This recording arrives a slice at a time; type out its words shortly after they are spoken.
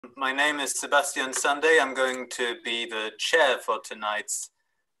My name is Sebastian Sunday. I'm going to be the chair for tonight's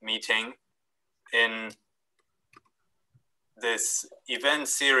meeting in this event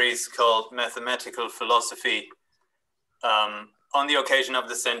series called Mathematical Philosophy on the occasion of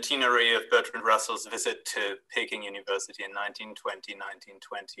the centenary of Bertrand Russell's visit to Peking University in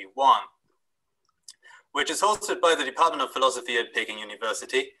 1920-1921, which is hosted by the Department of Philosophy at Peking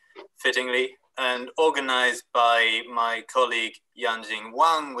University, fittingly, and organized by my colleague Yanjing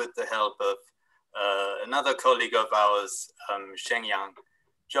Wang with the help of another colleague of ours, Shenyang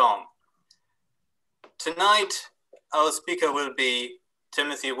Zhong. Tonight, our speaker will be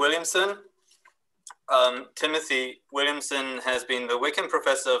Timothy Williamson. Timothy Williamson has been the Wickham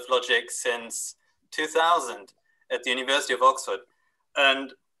Professor of Logic since 2000 at the University of Oxford.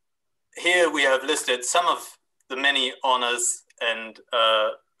 And here we have listed some of the many honors and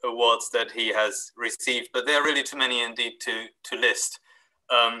awards that he has received, but there are really too many indeed to list.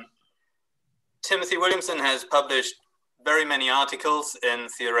 Timothy Williamson has published very many articles in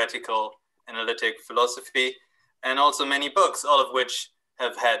theoretical analytic philosophy and also many books, all of which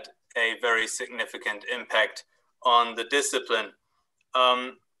have had a very significant impact on the discipline,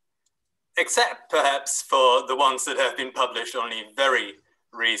 except perhaps for the ones that have been published only very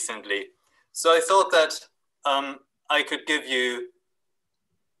recently. So I thought that I could give you,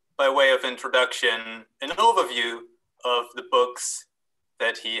 by way of introduction, an overview of the books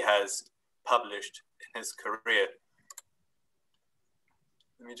that he has published in his career.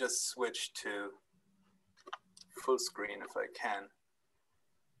 Let me just switch to full screen if I can.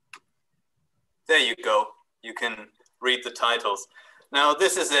 There you go. You can read the titles. Now,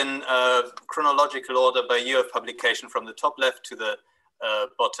 this is in chronological order by year of publication from the top left to the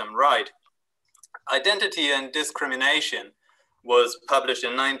bottom right. Identity and Discrimination was published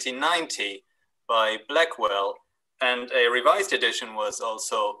in 1990 by Blackwell, and a revised edition was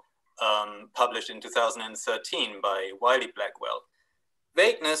also published in 2013 by Wiley Blackwell.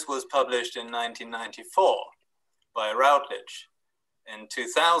 Vagueness was published in 1994 by Routledge. In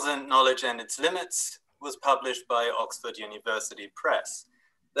 2000, Knowledge and Its Limits was published by Oxford University Press.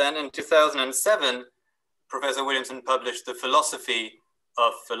 Then in 2007, Professor Williamson published The Philosophy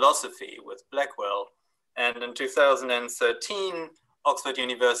of Philosophy with Blackwell. And in 2013, Oxford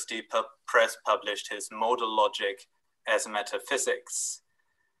University Press published his Modal Logic as Metaphysics.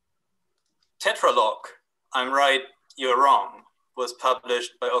 Tetralogue, I'm Right, You're Wrong, was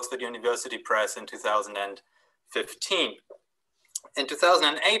published by Oxford University Press in 2015. In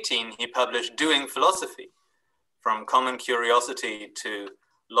 2018, he published Doing Philosophy, From Common Curiosity to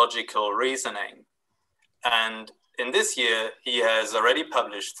Logical Reasoning. And in this year, he has already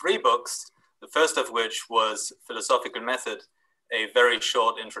published 3 books, the first of which was Philosophical Method, a very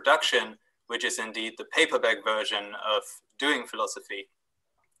short introduction, which is indeed the paperback version of Doing Philosophy.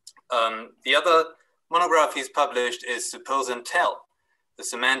 The other monograph he's published is Suppose and Tell, the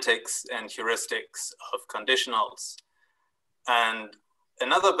Semantics and Heuristics of Conditionals. And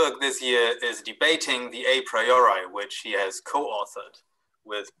another book this year is Debating the A Priori, which he has co-authored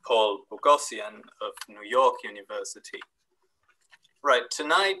with Paul Boghossian of New York University. Right,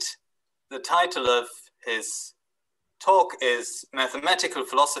 tonight, the title of his talk is Mathematical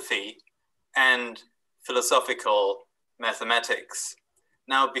Philosophy and Philosophical Mathematics.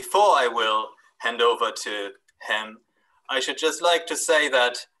 Now, before I will hand over to him, I should just like to say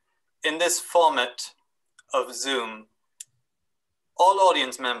that in this format of Zoom, all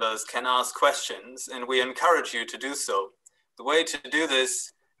audience members can ask questions, and we encourage you to do so. The way to do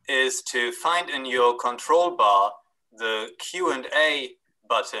this is to find in your control bar the Q&A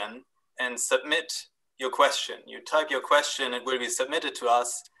button and submit your question. You type your question, it will be submitted to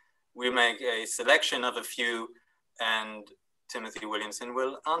us. We make a selection of a few, and Timothy Williamson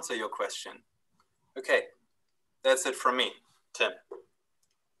will answer your question. Okay, that's it from me. Tim.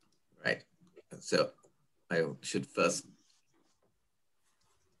 Right, so I should first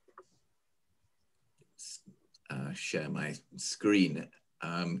share my screen.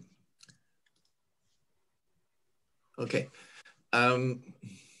 Okay.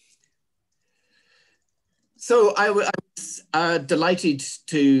 So I was delighted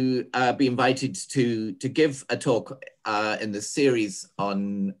to be invited to give a talk in the series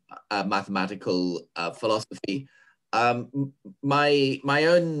on mathematical philosophy. My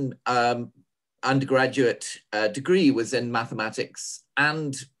own undergraduate degree was in mathematics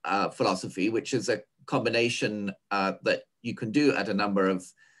and philosophy, which is a combination that you can do at a number of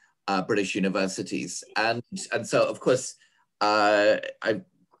British universities. And so, of course,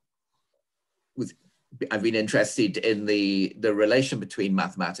 I've been interested in the relation between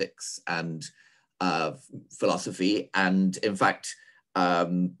mathematics and philosophy. And in fact,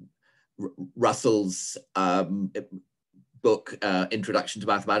 Russell's book, Introduction to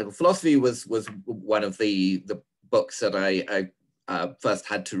Mathematical Philosophy, was one of the books that I first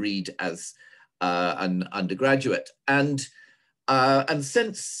had to read as an undergraduate. And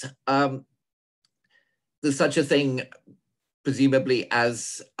since there's such a thing, presumably,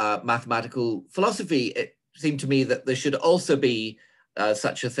 as mathematical philosophy, it seemed to me that there should also be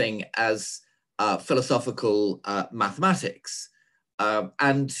such a thing as philosophical mathematics. So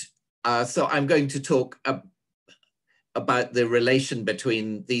I'm going to talk about the relation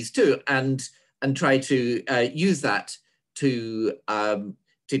between these two and try to use that to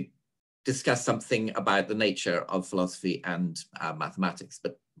discuss something about the nature of philosophy and mathematics,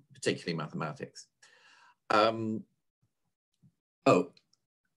 but particularly mathematics.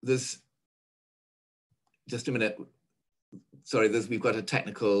 There's just a minute. Sorry, we've got a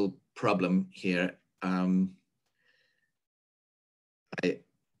technical problem here. I'm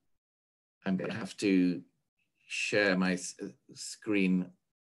going to have to share my screen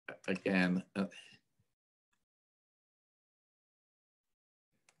again.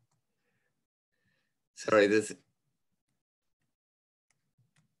 Sorry, there's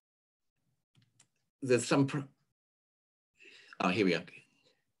some. Oh, here we are.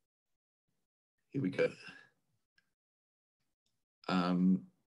 Here we go.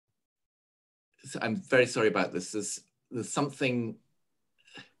 So I'm very sorry about this. There's some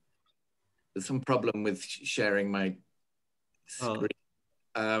problem with sharing my screen.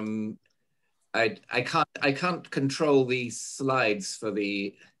 I can't control the slides for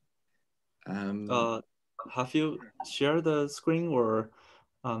the. Have you shared the screen or?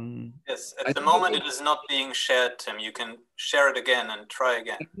 Yes, at the moment it is not being shared, Tim. You can share it again and try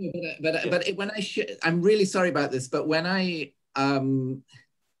again. But when I I'm really sorry about this, but when I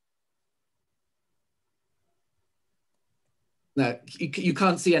no, you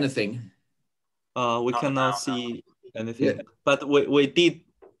can't see anything. We cannot see anything, yeah. But we did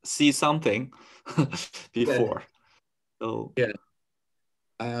see something before. Yeah. So yeah.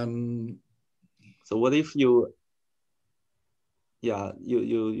 So what if you? Yeah,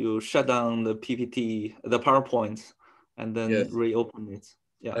 you shut down the PPT, the PowerPoint, and then yes. Reopen it.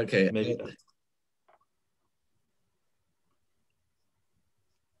 Yeah. Okay. Maybe that.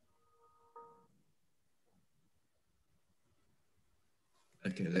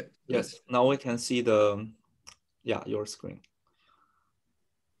 Okay. Yes. Now we can see the, your screen.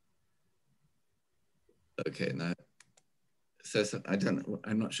 Okay. Now, so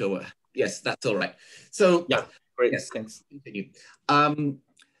I'm not sure what. Yes, that's all right. So yeah. Great. Yes, thanks. Continue.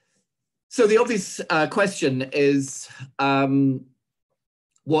 So the obvious question is,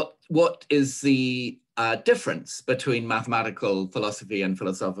 what is the difference between mathematical philosophy and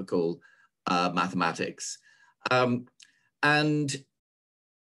philosophical mathematics? And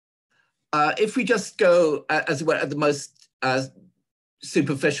if we just go, as it were, at the most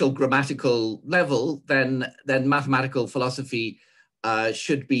superficial grammatical level, then mathematical philosophy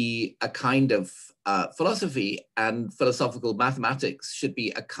should be a kind of philosophy, and philosophical mathematics should be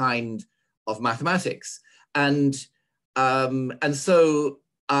a kind of mathematics. And so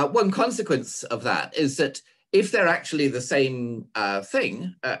one consequence of that is that if they're actually the same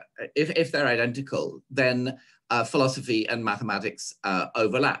thing, if they're identical, then philosophy and mathematics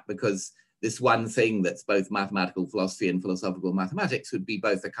overlap, because this one thing that's both mathematical philosophy and philosophical mathematics would be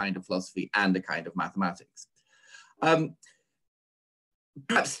both a kind of philosophy and a kind of mathematics.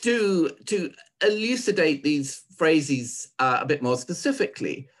 Perhaps to elucidate these phrases a bit more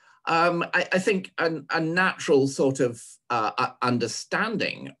specifically, I think a natural sort of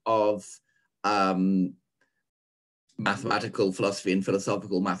understanding of mathematical philosophy and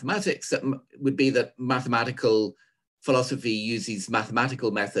philosophical mathematics would be that mathematical philosophy uses mathematical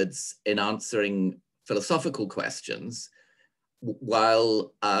methods in answering philosophical questions,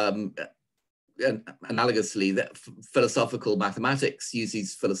 while analogously, that philosophical mathematics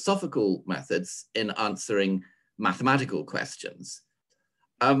uses philosophical methods in answering mathematical questions.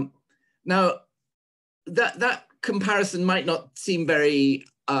 Now, that comparison might not seem very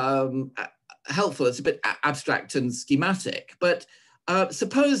helpful. It's a bit abstract and schematic, but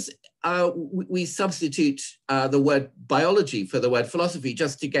suppose we substitute the word biology for the word philosophy,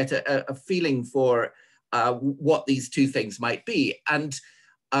 just to get a feeling for what these two things might be. And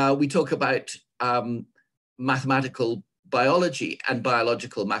we talk about mathematical biology and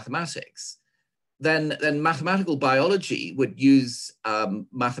biological mathematics. Then mathematical biology would use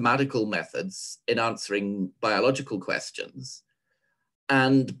mathematical methods in answering biological questions,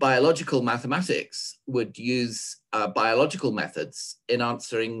 and biological mathematics would use biological methods in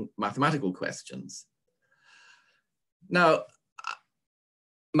answering mathematical questions. Now,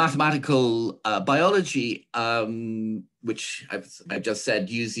 mathematical biology, which I've just said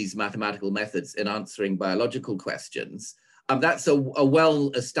uses mathematical methods in answering biological questions. That's a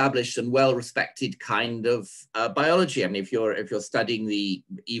well-established and well-respected kind of biology. I mean, if you're studying the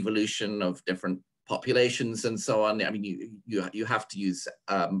evolution of different populations and so on, I mean, you have to use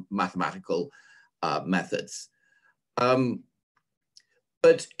mathematical methods.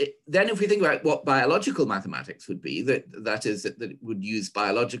 But then if we think about what biological mathematics would be, that is, that it would use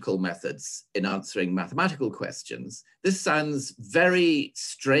biological methods in answering mathematical questions, this sounds very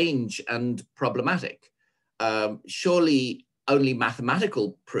strange and problematic. Surely only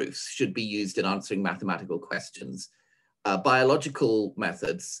mathematical proofs should be used in answering mathematical questions. Biological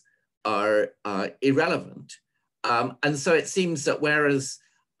methods are irrelevant. And so it seems that whereas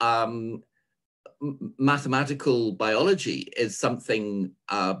mathematical biology is something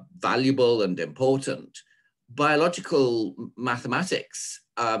valuable and important, biological mathematics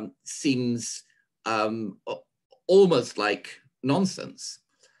seems almost like nonsense.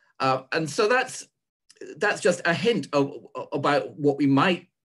 And so that's just a hint about what we might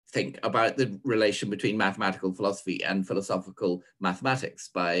think about the relation between mathematical philosophy and philosophical mathematics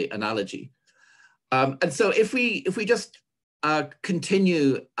by analogy. And so if we just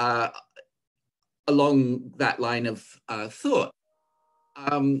continue along that line of thought,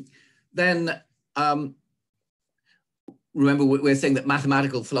 then remember we're saying that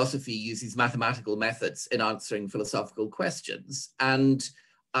mathematical philosophy uses mathematical methods in answering philosophical questions, and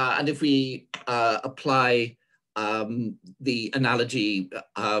if we apply the analogy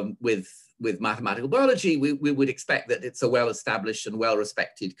with mathematical biology, we would expect that it's a well-established and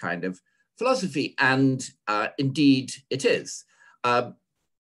well-respected kind of philosophy, and indeed it is.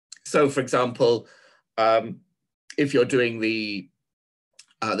 So, for example, if you're doing the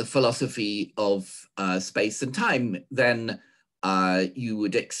philosophy of space and time, then you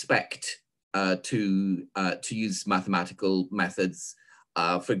would expect to use mathematical methods,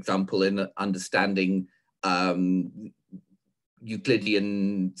 for example, in understanding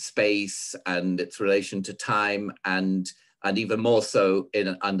Euclidean space and its relation to time, and even more so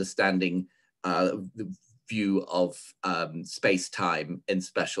in understanding the view of space-time in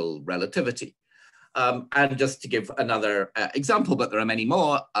special relativity. And just to give another example, but there are many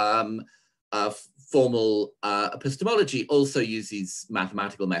more, formal epistemology also uses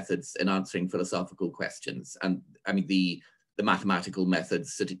mathematical methods in answering philosophical questions. And I mean, the mathematical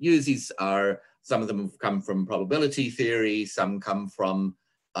methods that it uses are, some of them have come from probability theory, some come from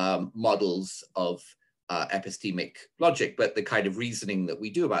models of epistemic logic, but the kind of reasoning that we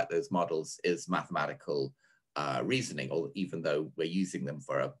do about those models is mathematical reasoning, or even though we're using them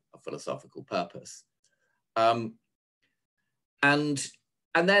for a philosophical purpose. And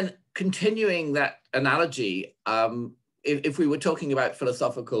then continuing that analogy, if we were talking about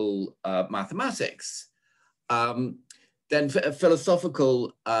philosophical mathematics, then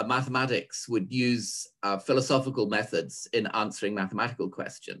philosophical mathematics would use philosophical methods in answering mathematical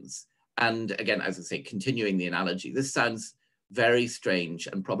questions. And again, as I say, continuing the analogy, this sounds very strange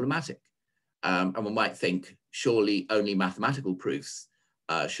and problematic. And one might think, surely only mathematical proofs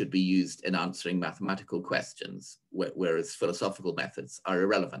should be used in answering mathematical questions, whereas philosophical methods are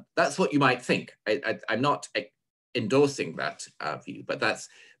irrelevant. That's what you might think. I'm not endorsing that view, but that's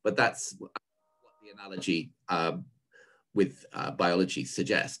what the analogy with biology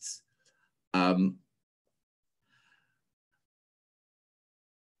suggests.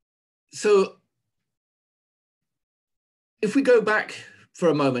 So if we go back for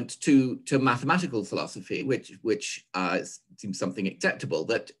a moment to mathematical philosophy, which seems something acceptable,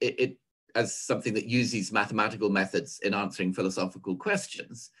 that it as something that uses mathematical methods in answering philosophical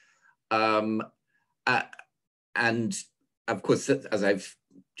questions. And of course, as I've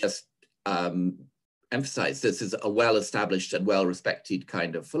just emphasized, this is a well-established and well-respected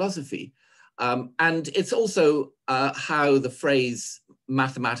kind of philosophy. And it's also how the phrase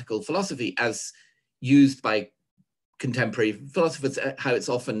mathematical philosophy, as used by contemporary philosophers, how it's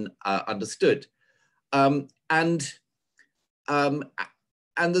often understood. And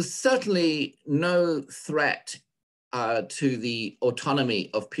there's certainly no threat to the autonomy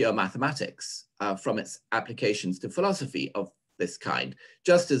of pure mathematics from its applications to philosophy of this kind,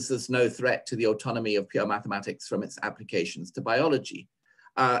 just as there's no threat to the autonomy of pure mathematics from its applications to biology.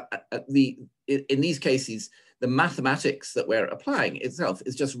 In these cases, the mathematics that we're applying itself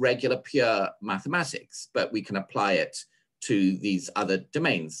is just regular pure mathematics, but we can apply it to these other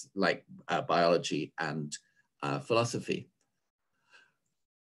domains like biology and philosophy.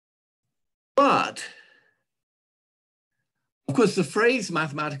 But of course, the phrase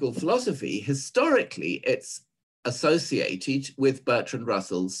mathematical philosophy, historically, it's associated with Bertrand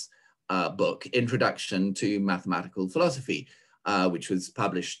Russell's book, Introduction to Mathematical Philosophy, which was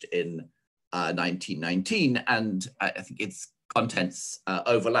published in 1919. And I think its contents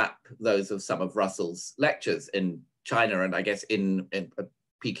overlap those of some of Russell's lectures in China, and I guess in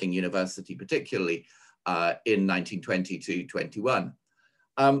Peking University particularly, in 1920 to 21.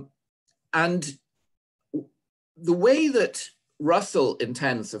 And the way that Russell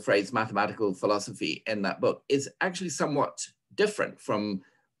intends to phrase mathematical philosophy in that book is actually somewhat different from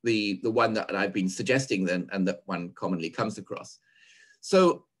the one that I've been suggesting then, and that one commonly comes across.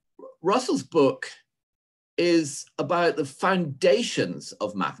 So Russell's book is about the foundations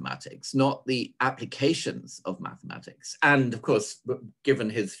of mathematics, not the applications of mathematics. And of course, given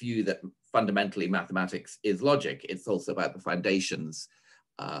his view that fundamentally mathematics is logic, it's also about the foundations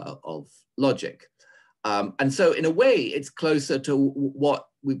of logic. And so in a way, it's closer to what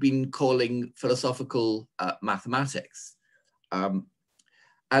we've been calling philosophical mathematics.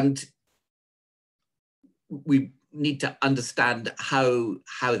 And we need to understand how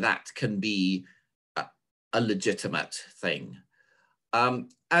that can be a legitimate thing.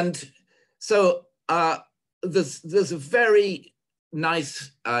 And so there's a very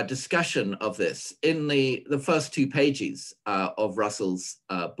nice discussion of this in the first 2 pages of Russell's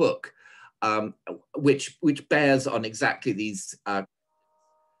book, which bears on exactly these.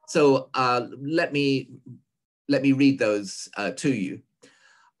 So let me read those to you.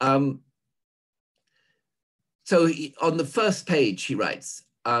 So on the first page, he writes,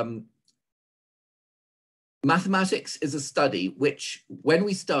 mathematics is a study which, when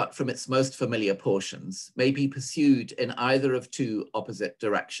we start from its most familiar portions, may be pursued in either of 2 opposite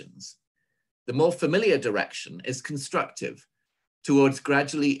directions. The more familiar direction is constructive, towards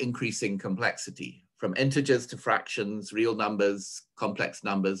gradually increasing complexity, from integers to fractions, real numbers, complex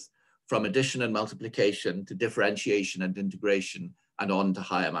numbers, from addition and multiplication to differentiation and integration, and on to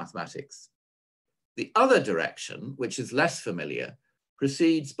higher mathematics. The other direction, which is less familiar,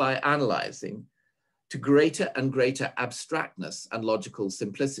 proceeds by analyzing to greater and greater abstractness and logical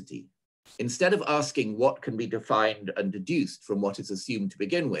simplicity. Instead of asking what can be defined and deduced from what is assumed to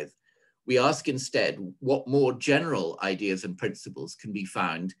begin with, we ask instead what more general ideas and principles can be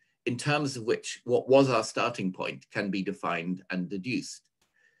found in terms of which what was our starting point can be defined and deduced.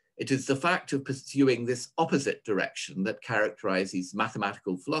 It is the fact of pursuing this opposite direction that characterizes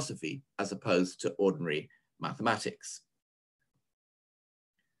mathematical philosophy as opposed to ordinary mathematics.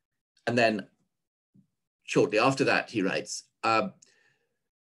 And then shortly after that, he writes, but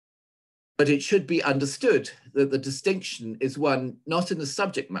it should be understood that the distinction is one not in the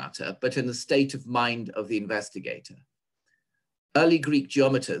subject matter, but in the state of mind of the investigator. Early Greek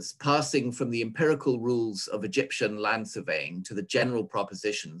geometers, passing from the empirical rules of Egyptian land surveying to the general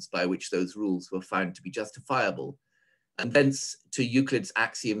propositions by which those rules were found to be justifiable, and thence to Euclid's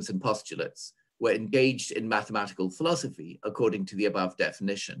axioms and postulates, were engaged in mathematical philosophy according to the above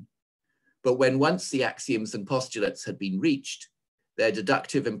definition. But when once the axioms and postulates had been reached, their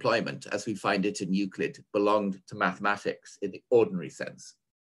deductive employment, as we find it in Euclid, belonged to mathematics in the ordinary sense.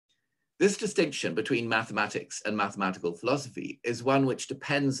 This distinction between mathematics and mathematical philosophy is one which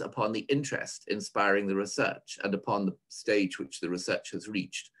depends upon the interest inspiring the research and upon the stage which the research has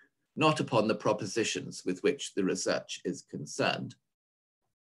reached, not upon the propositions with which the research is concerned.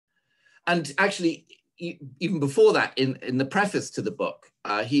 And actually, even before that, in the preface to the book,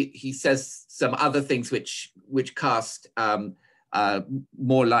 he says some other things which cast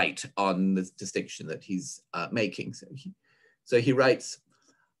more light on the distinction that he's making. So he writes,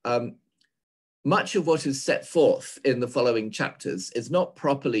 much of what is set forth in the following chapters is not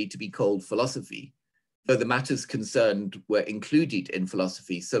properly to be called philosophy, though the matters concerned were included in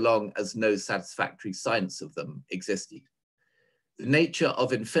philosophy so long as no satisfactory science of them existed. The nature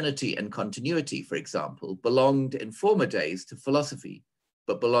of infinity and continuity, for example, belonged in former days to philosophy,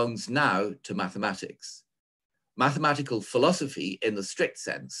 but belongs now to mathematics. Mathematical philosophy, in the strict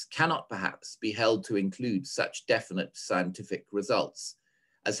sense, cannot perhaps be held to include such definite scientific results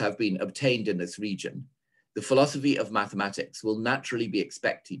as have been obtained in this region. The philosophy of mathematics will naturally be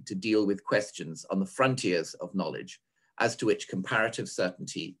expected to deal with questions on the frontiers of knowledge, as to which comparative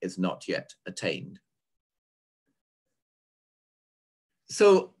certainty is not yet attained.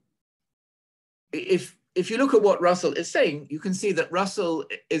 So if you look at what Russell is saying, you can see that Russell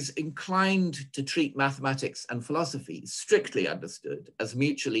is inclined to treat mathematics and philosophy, strictly understood, as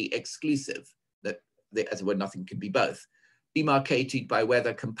mutually exclusive, that as it were, nothing can be both, demarcated by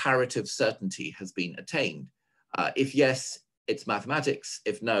whether comparative certainty has been attained. If yes, it's mathematics.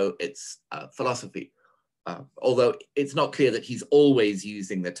 If no, it's philosophy. Although it's not clear that he's always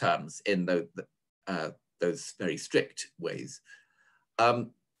using the terms in those very strict ways.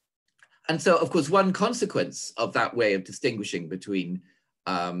 And so, of course, one consequence of that way of distinguishing between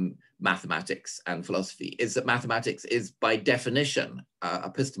mathematics and philosophy is that mathematics is, by definition,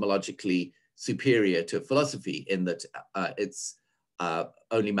 epistemologically superior to philosophy in that it's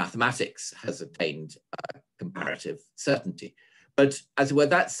only mathematics has attained comparative certainty. But as it were,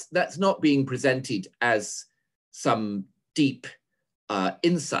 that's not being presented as some deep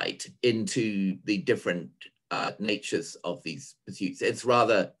insight into the different natures of these pursuits. It's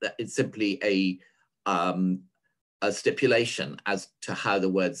rather, it's simply a stipulation as to how the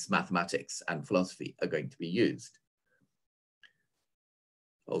words mathematics and philosophy are going to be used.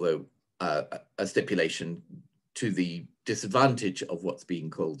 Although a stipulation to the disadvantage of what's being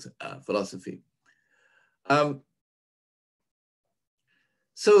called philosophy.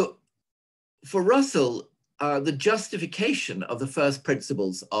 So for Russell, the justification of the first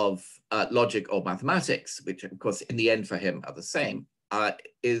principles of logic or mathematics, which of course in the end for him are the same,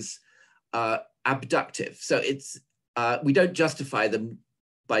 is abductive. So it's, we don't justify them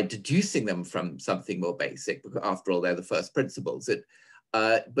by deducing them from something more basic, because after all, they're the first principles,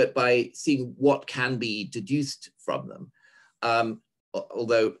 but by seeing what can be deduced from them.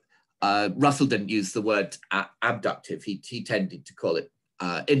 Although Russell didn't use the word abductive, he tended to call it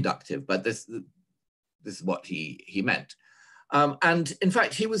inductive, but this is what he meant. And in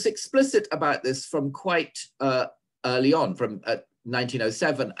fact, he was explicit about this from quite early on, from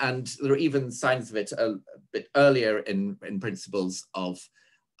 1907, and there are even signs of it a bit earlier in Principles of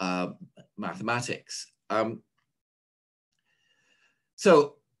Mathematics.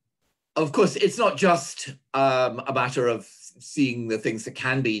 So, of course, it's not just a matter of seeing the things that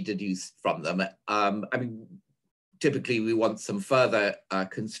can be deduced from them. I mean, typically we want some further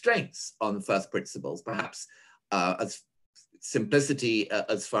constraints on the first principles, perhaps as simplicity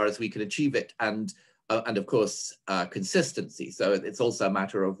as far as we can achieve it, and of course consistency. So it's also a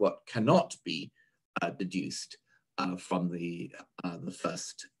matter of what cannot be deduced from the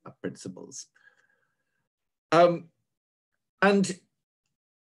first principles. And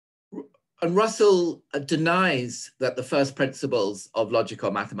Russell denies that the first principles of logic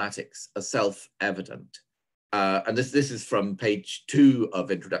or mathematics are self-evident. And this is from page 2 of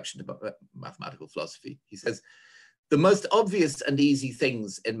Introduction to Mathematical Philosophy. He says, the most obvious and easy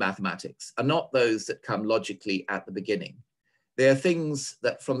things in mathematics are not those that come logically at the beginning. They are things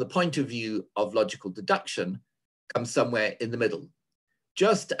that from the point of view of logical deduction come somewhere in the middle.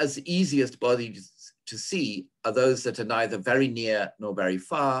 Just as the easiest bodies to see are those that are neither very near nor very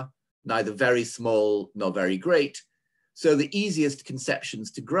far, neither very small nor very great. So the easiest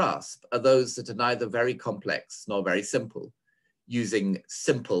conceptions to grasp are those that are neither very complex nor very simple, using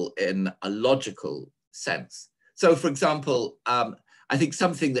simple in a logical sense. So for example, I think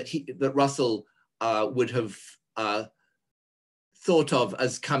something that Russell would have thought of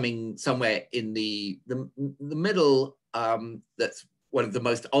as coming somewhere in the middle, that's one of the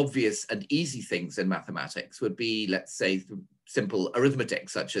most obvious and easy things in mathematics would be, let's say, simple arithmetic,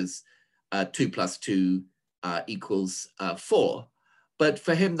 such as 2 plus 2 equals 4. But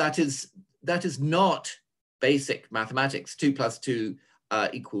for him, that is not basic mathematics. 2 plus 2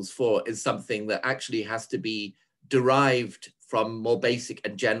 equals 4 is something that actually has to be derived from more basic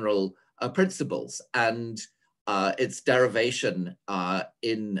and general principles. And its derivation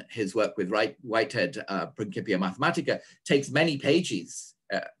in his work with Whitehead, Principia Mathematica, takes many pages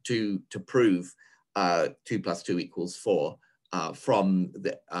to prove 2 plus 2 equals 4 from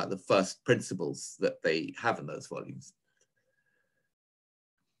the first principles that they have in those volumes.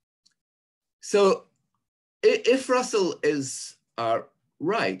 So if Russell is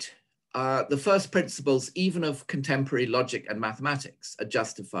right, the first principles, even of contemporary logic and mathematics, are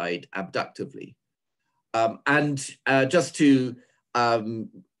justified abductively. And just to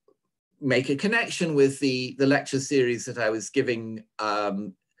make a connection with the lecture series that I was giving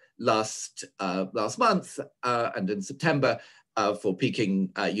last month and in September for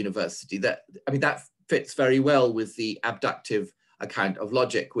Peking University, that fits very well with the abductive account of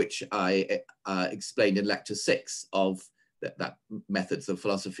logic, which I explained in lecture 6 of that Methods of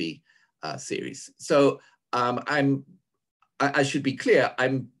Philosophy series. So I should be clear,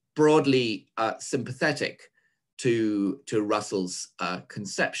 I'm broadly sympathetic to Russell's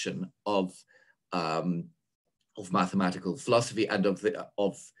conception of mathematical philosophy and of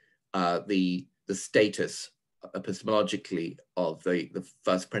the status epistemologically of the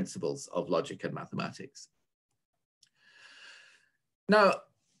first principles of logic and mathematics. Now,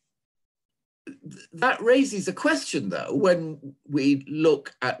 that raises a question, though, when we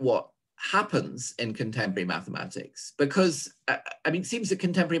look at what happens in contemporary mathematics, because I mean, it seems that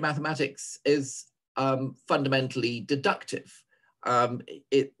contemporary mathematics is fundamentally deductive.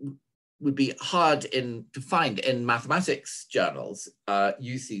 It would be hard to find in mathematics journals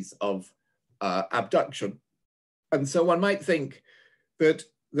uses of abduction. And so one might think that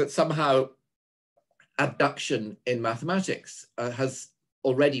somehow abduction in mathematics has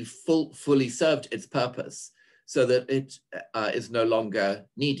already fully served its purpose, so that it is no longer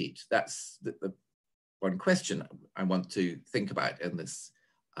needed. That's the one question I want to think about in this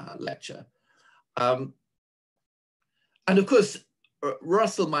lecture. And of course,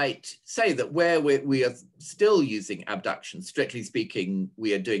 Russell might say that where we are still using abduction, strictly speaking,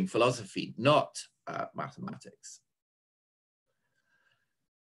 we are doing philosophy, not mathematics.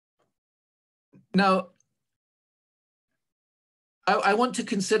 Now, I want to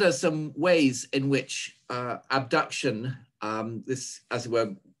consider some ways in which abduction, this, as it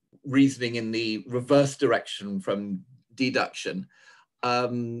were, reasoning in the reverse direction from deduction,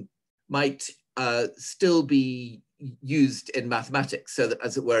 might still be used in mathematics, so that,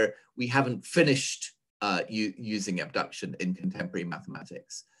 as it were, we haven't finished using abduction in contemporary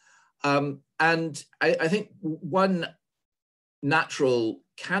mathematics. And I think one natural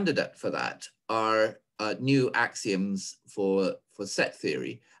candidate for that are new axioms for set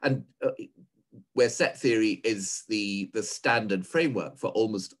theory, and where set theory is the standard framework for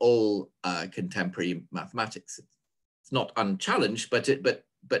almost all contemporary mathematics. It's not unchallenged, but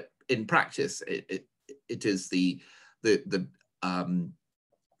in practice it is the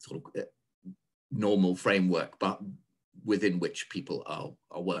sort of normal framework, but within which people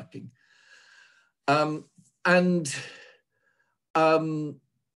are working. And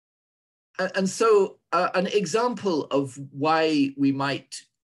so an example of why we might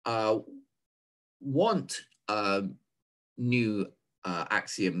want new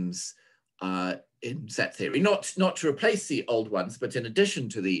axioms in set theory, not to replace the old ones, but in addition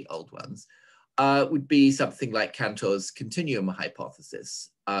to the old ones, would be something like Cantor's continuum hypothesis.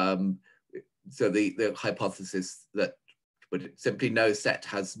 So the hypothesis that simply no set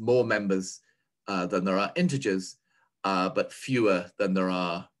has more members than there are integers, but fewer than there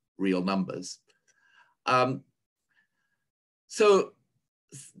are real numbers. So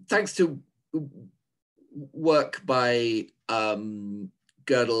thanks to work by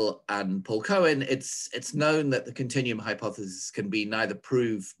Gödel and Paul Cohen, it's known that the continuum hypothesis can be neither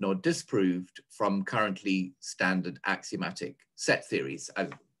proved nor disproved from currently standard axiomatic set theories,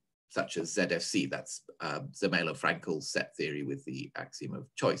 such as ZFC. That's Zermelo-Frankel's set theory with the axiom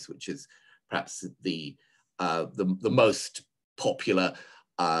of choice, which is perhaps the most popular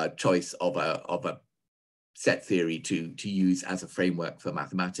choice of a set theory to use as a framework for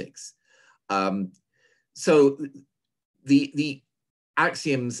mathematics. So the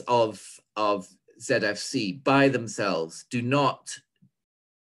axioms of ZFC by themselves do not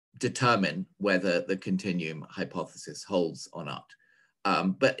determine whether the continuum hypothesis holds or not.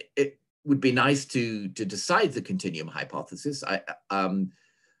 But it would be nice to decide the continuum hypothesis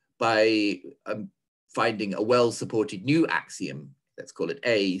by finding a well-supported new axiom, let's call it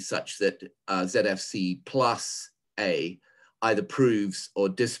A, such that ZFC plus A either proves or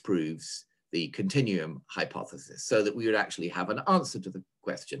disproves the continuum hypothesis, so that we would actually have an answer to the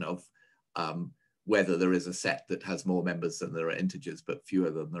question of whether there is a set that has more members than there are integers, but fewer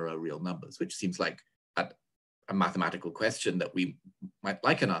than there are real numbers, which seems like a mathematical question that we might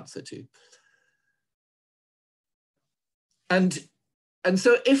like an answer to. And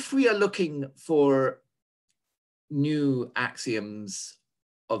so if we are looking for new axioms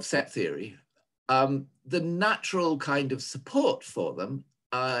of set theory, the natural kind of support for them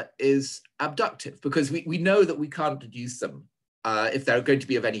is abductive, because we know that we can't deduce them. If they're going to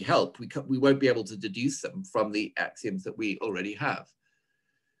be of any help, we won't be able to deduce them from the axioms that we already have.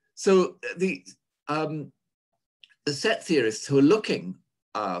 So the set theorists who are looking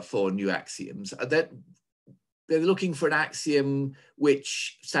for new axioms, they're looking for an axiom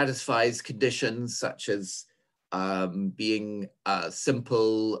which satisfies conditions such as being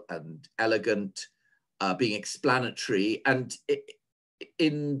simple and elegant, being explanatory. And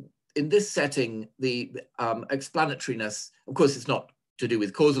in this setting, the explanatoriness, of course, it's not to do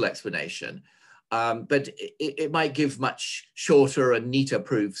with causal explanation, but it might give much shorter and neater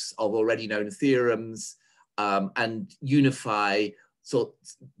proofs of already known theorems, and unify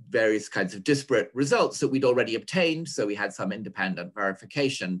various kinds of disparate results that we'd already obtained. So we had some independent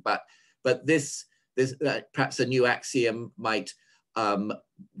verification, but this perhaps a new axiom might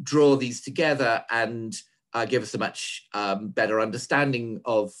draw these together and give us a much better understanding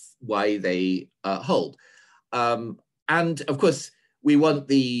of why they hold. And of course, we want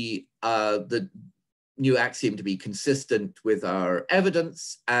the new axiom to be consistent with our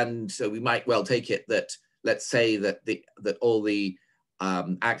evidence. And so we might well take it that, let's say that all the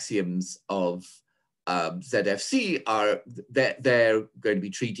axioms of ZFC are, they're going to be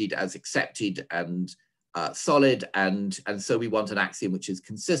treated as accepted and solid, and so we want an axiom which is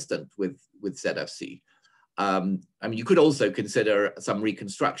consistent with ZFC. I mean, you could also consider some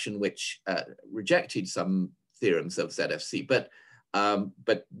reconstruction which rejected some theorems of ZFC, but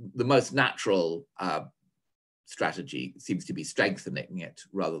the most natural strategy seems to be strengthening it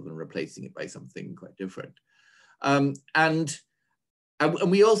rather than replacing it by something quite different. And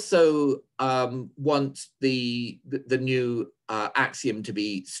we also want the new axiom to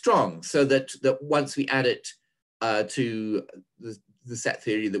be strong, so that once we add it to the set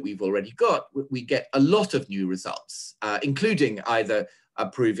theory that we've already got, we get a lot of new results, including either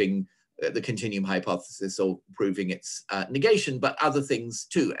proving the continuum hypothesis or proving its negation, but other things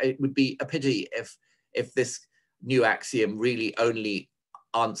too. It would be a pity if this new axiom really only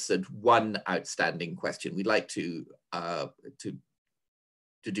answered one outstanding question. We'd like to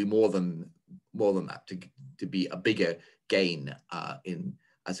do more than that, to be a bigger gain in,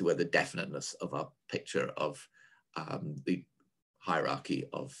 as it were, the definiteness of our picture of the hierarchy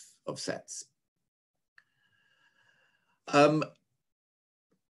of sets.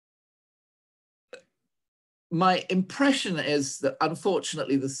 My impression is that,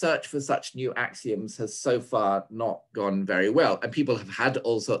 unfortunately, the search for such new axioms has so far not gone very well, and people have had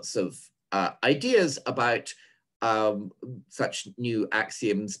all sorts of ideas about such new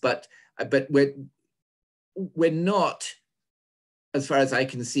axioms, but we're not, as far as I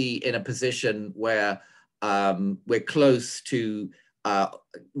can see, in a position where we're close to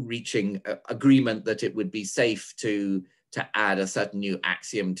reaching agreement that it would be safe to add a certain new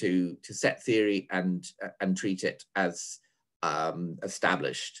axiom to set theory and treat it as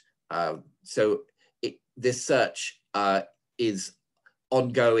established. So this search is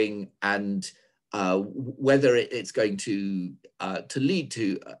ongoing, and whether it's going to lead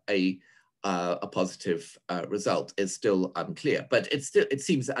to a positive result is still unclear, but it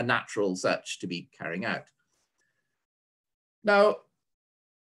seems a natural search to be carrying out. Now,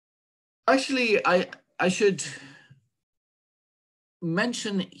 actually, I should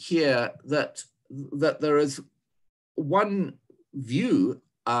mention here that there is one view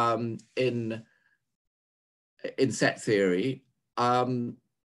in set theory, a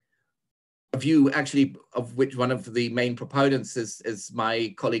view actually of which one of the main proponents is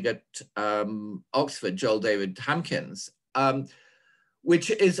my colleague at Oxford, Joel David Hampkins, which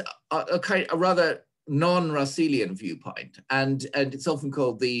is a rather non-Russellian viewpoint, and it's often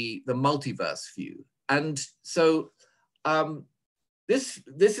called the multiverse view. And so this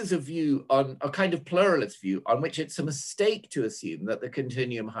is a view, on a kind of pluralist view, on which it's a mistake to assume that the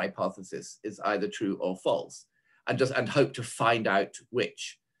continuum hypothesis is either true or false, and hope to find out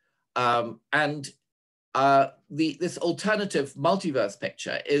which. This alternative multiverse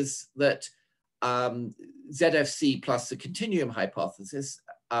picture is that ZFC plus the continuum hypothesis,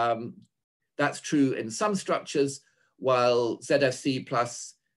 that's true in some structures, while ZFC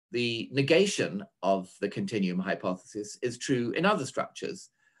plus the negation of the continuum hypothesis is true in other structures.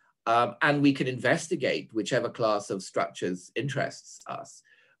 And we can investigate whichever class of structures interests us.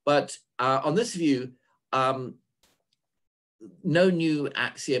 But on this view, no new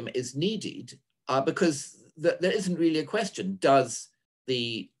axiom is needed because there isn't really a question, does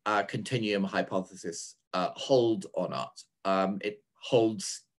the continuum hypothesis hold or not? It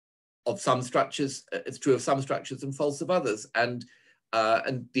holds of some structures, it's true of some structures and false of others. And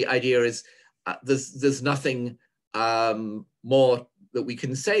the idea is there's nothing more that we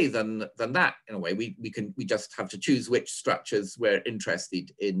can say than that. In a way, we just have to choose which structures we're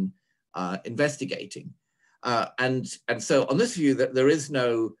interested in investigating. And so on this view, that there is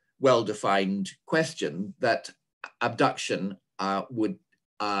no well-defined question that abduction would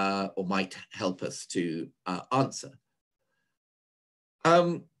or might help us to answer.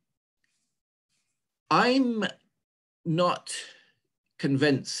 I'm not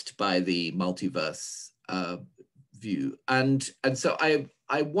convinced by the multiverse view, and so I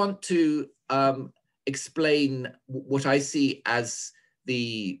want to explain what I see as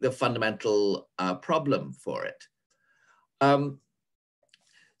the fundamental problem for it.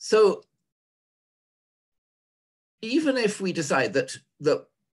 So even if we decide that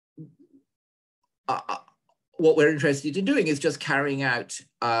what we're interested in doing is just carrying out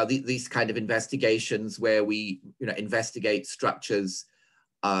these kind of investigations where we investigate structures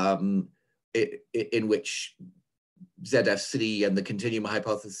in which ZFC and the continuum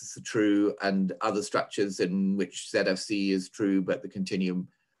hypothesis are true, and other structures in which ZFC is true, but the continuum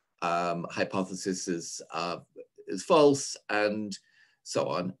hypothesis is false, and so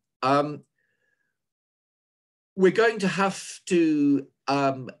on. We're going to have to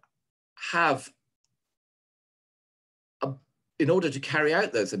in order to carry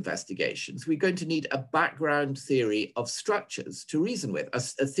out those investigations, we're going to need a background theory of structures to reason with, a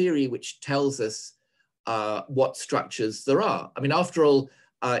theory which tells us what structures there are. I mean, after all,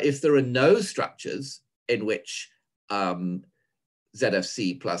 if there are no structures in which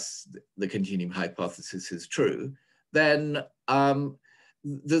ZFC plus the continuum hypothesis is true, then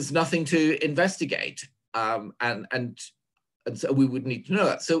there's nothing to investigate, and so we would need to know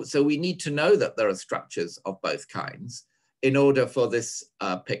that. So we need to know that there are structures of both kinds in order for this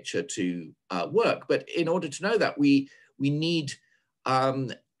picture to work. But in order to know that, we need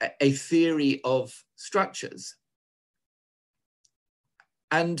a theory of structures.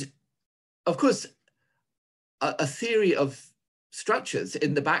 And of course, a theory of structures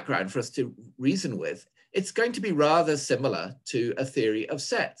in the background for us to reason with, it's going to be rather similar to a theory of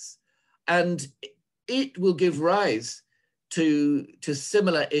sets. And it will give rise to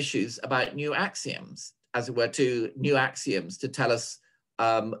similar issues about new axioms, as it were, to new axioms to tell us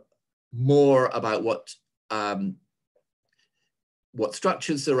more about what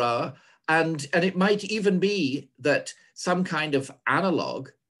structures there are. And it might even be that some kind of analog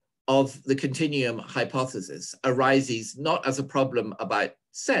of the continuum hypothesis arises not as a problem about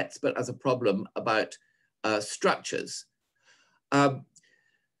sets, but as a problem about structures.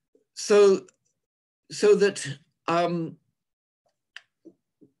 So that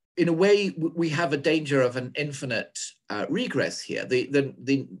in a way, we have a danger of an infinite regress here.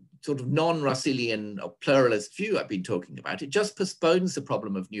 The sort of non-Russellian or pluralist view I've been talking about, it just postpones the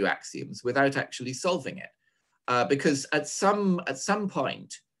problem of new axioms without actually solving it. Because at some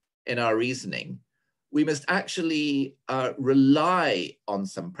point in our reasoning, we must actually rely on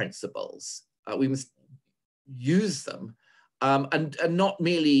some principles. We must use them and not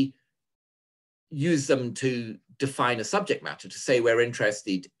merely use them to define a subject matter, to say we're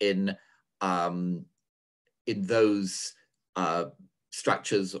interested in those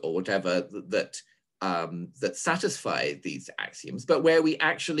structures or whatever that satisfy these axioms, but where we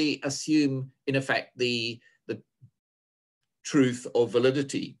actually assume, in effect, the truth or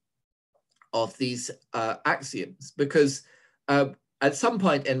validity of these axioms. Because at some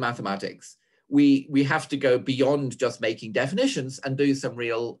point in mathematics, we have to go beyond just making definitions and do some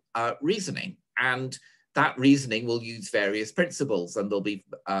real reasoning. And that reasoning will use various principles, and there'll be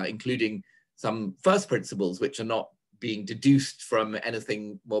including some first principles which are not being deduced from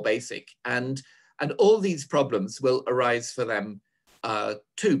anything more basic. And all these problems will arise for them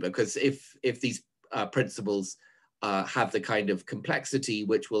too, because if these principles have the kind of complexity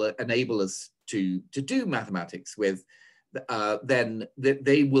which will enable us to do mathematics with, then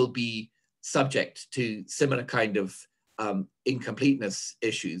they will be subject to similar kind of incompleteness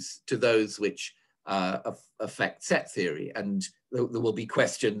issues to those which affect set theory. And there will be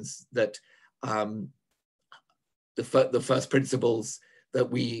questions that the first principles that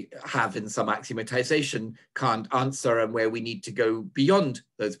we have in some axiomatization can't answer, and where we need to go beyond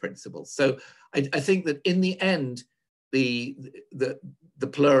those principles. So I think that in the end, the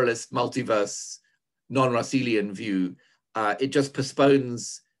pluralist, multiverse, non-Russellian view, it just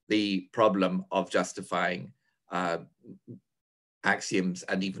postpones the problem of justifying axioms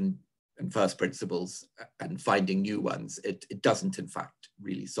and first principles and finding new ones. It doesn't, in fact,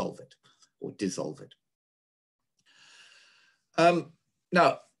 really solve it or dissolve it.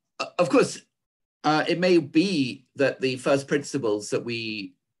 Now, of course, it may be that the first principles that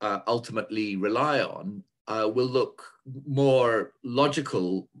we ultimately rely on will look more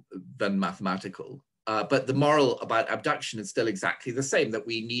logical than mathematical, but the moral about abduction is still exactly the same, that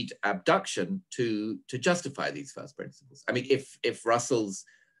we need abduction to justify these first principles. I mean, if Russell's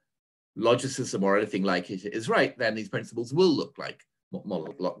logicism or anything like it is right, then these principles will look like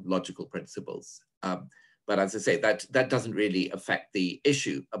more logical principles. But as I say, that doesn't really affect the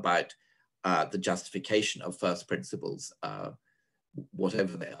issue about the justification of first principles,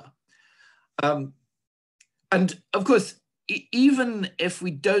 whatever they are. And of course, even if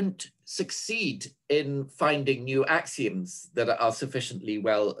we don't succeed in finding new axioms that are sufficiently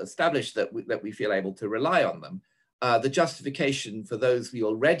well established that we feel able to rely on them, the justification for those we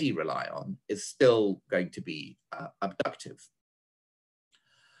already rely on is still going to be abductive.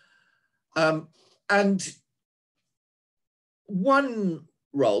 And one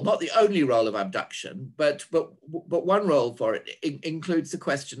role, not the only role of abduction, but one role for it includes the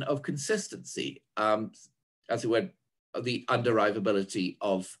question of consistency, as it were, the underivability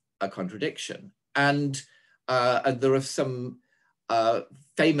of a contradiction. And there are some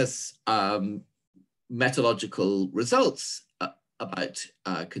famous methodological results about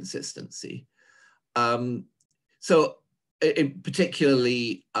consistency. So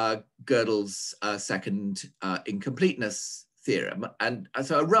particularly Gödel's second incompleteness theorem. And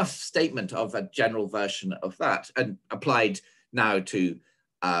so a rough statement of a general version of that, and applied now to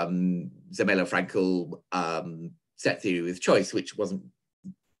Zermelo-Fraenkel set theory with choice, which wasn't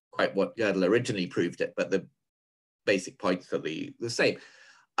quite what Gödel originally proved it, but the basic points are the same.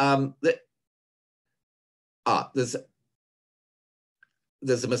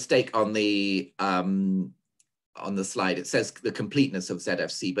 There's a mistake on the slide. It says the completeness of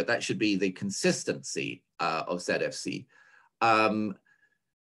ZFC, but that should be the consistency of ZFC.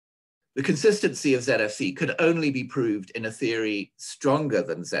 The consistency of ZFC could only be proved in a theory stronger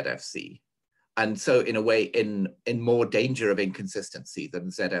than ZFC, and so in a way in more danger of inconsistency than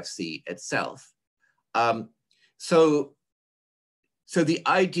ZFC itself. So the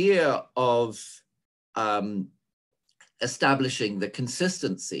idea of establishing the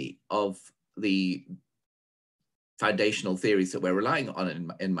consistency of the foundational theories that we're relying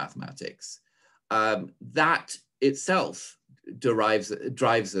on in mathematics, that itself drives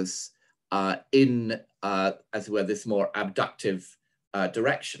us in, as it were, this more abductive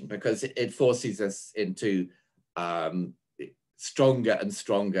direction, because it forces us into stronger and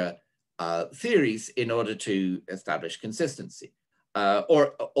stronger theories in order to establish consistency.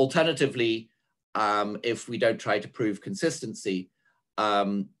 Or alternatively, if we don't try to prove consistency,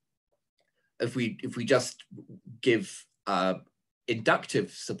 if we just give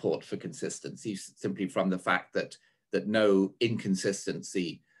inductive support for consistency simply from the fact that no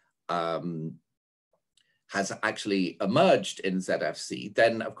inconsistency has actually emerged in ZFC,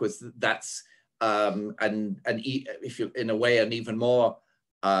 then of course that's if you in a way an even more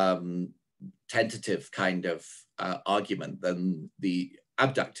tentative kind of argument than the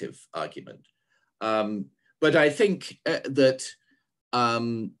abductive argument. But I think that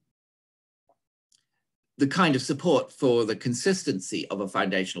the kind of support for the consistency of a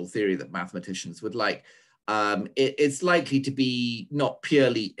foundational theory that mathematicians would like, it's likely to be not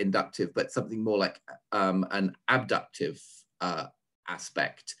purely inductive, but something more like an abductive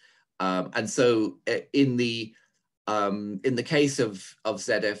aspect. And so in the case of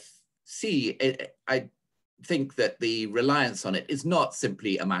ZFC, I think that the reliance on it is not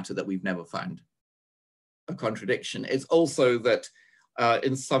simply a matter that we've never found a contradiction. It's also that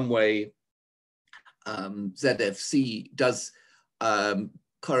in some way ZFC does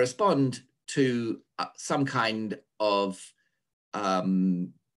correspond to some kind of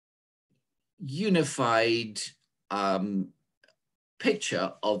unified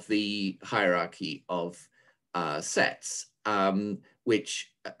picture of the hierarchy of sets,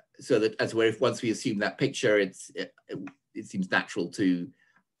 which so that as where if once we assume that picture, it seems natural to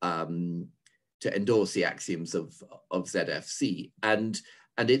endorse the axioms of ZFC, and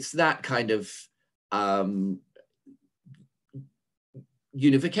it's that kind of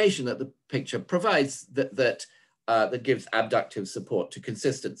unification that the picture provides that gives abductive support to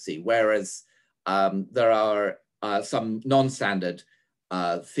consistency, whereas there are some non-standard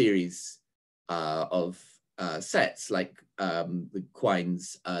theories of sets like the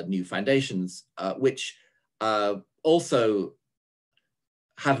Quine's new foundations, which also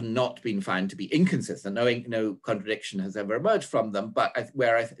have not been found to be inconsistent. No contradiction has ever emerged from them, but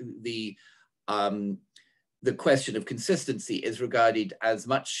where the question of consistency is regarded as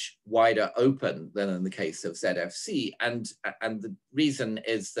much wider open than in the case of ZFC. And the reason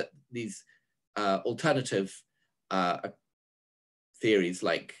is that these alternative theories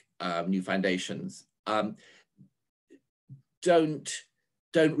like new foundations don't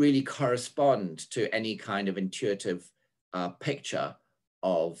really correspond to any kind of intuitive picture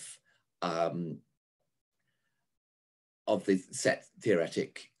of the set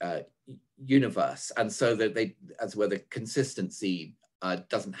theoretic universe, and so that the consistency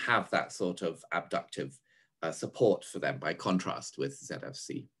doesn't have that sort of abductive support for them, by contrast with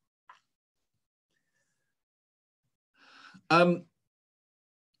ZFC.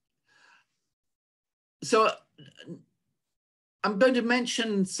 So I'm going to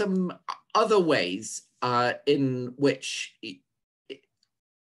mention some other ways in which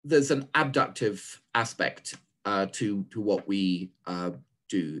there's an abductive aspect to what we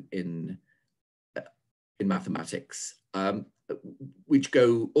do in mathematics, which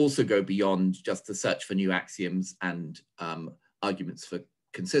also go beyond just the search for new axioms and arguments for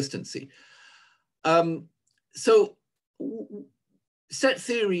consistency. So set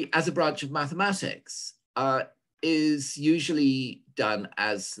theory as a branch of mathematics is usually done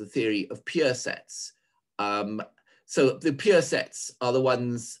as the theory of pure sets. So the pure sets are the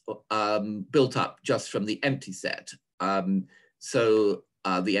ones built up just from the empty set. So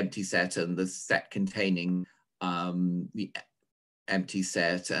the empty set and the set containing the empty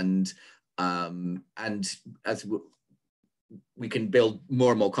set, and as we can build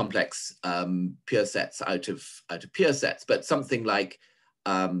more and more complex pure sets out of pure sets, but something like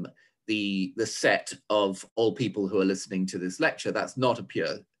the set of all people who are listening to this lecture, that's not a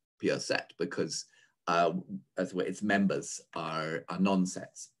pure set, because as its members are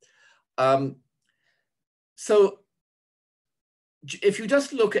non-sets. So if you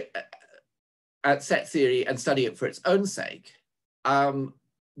just look at set theory and study it for its own sake,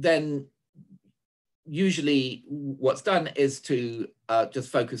 then usually what's done is to just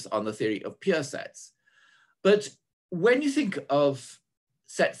focus on the theory of pure sets. But when you think of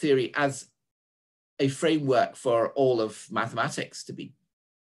set theory as a framework for all of mathematics to be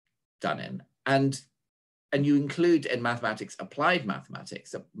done in, and you include in mathematics applied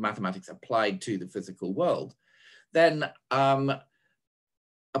mathematics, mathematics applied to the physical world, then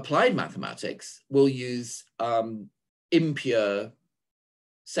applied mathematics will use impure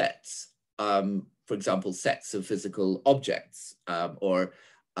sets, for example, sets of physical objects, or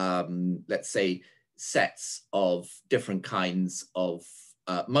let's say sets of different kinds of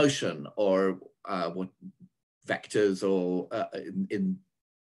motion, or what vectors, or in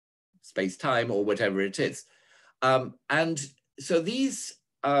space-time, or whatever it is. And so these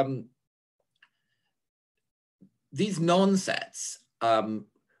non-sets,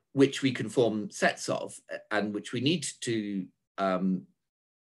 which we can form sets of, and which we need to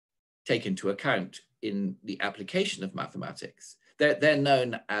take into account in the application of mathematics, they're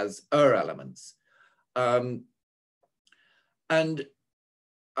known as elements. And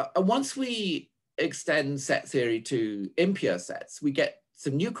once we extend set theory to impure sets, we get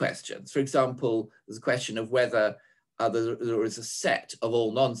some new questions. For example, there's a question of whether there is a set of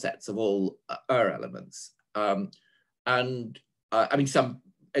all non-sets of all elements. I mean,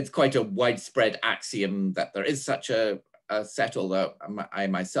 it's quite a widespread axiom that there is such a set, although I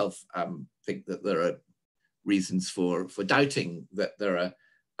myself think that there are reasons for doubting that there are,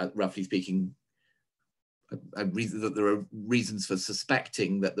 roughly speaking, that there are reasons for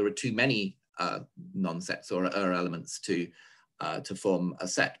suspecting that there are too many non-sets or elements to form a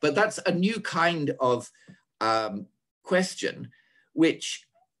set. But that's a new kind of question, which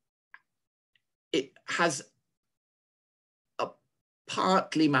it has a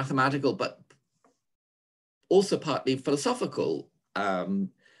partly mathematical, but also partly philosophical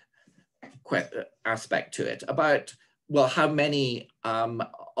aspect to it, about, well, how many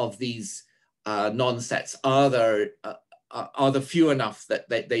of these non-sets are there few enough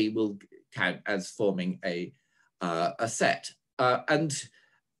that they will count as forming a set? And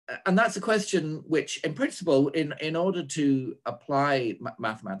that's a question which, in principle, in order to apply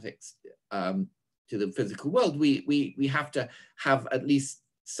mathematics to the physical world, we have to have at least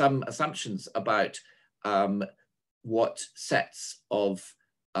some assumptions about what sets of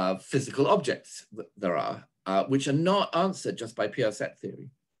physical objects there are, which are not answered just by pure set theory.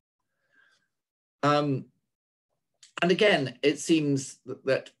 And again, it seems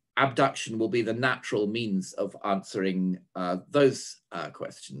that abduction will be the natural means of answering those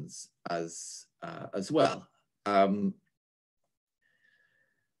questions as well.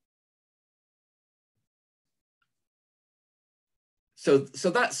 So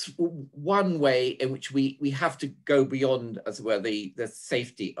that's one way in which we have to go beyond, as it were, the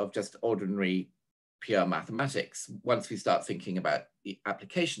safety of just ordinary pure mathematics once we start thinking about the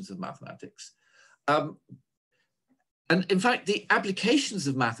applications of mathematics. And in fact, the applications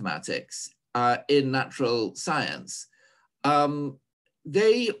of mathematics in natural science,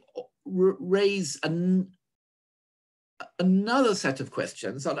 they raise another set of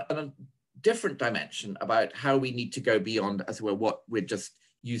questions on a different dimension about how we need to go beyond, as it were, what we're just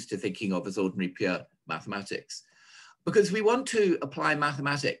used to thinking of as ordinary pure mathematics. Because we want to apply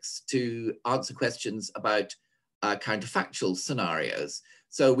mathematics to answer questions about counterfactual scenarios.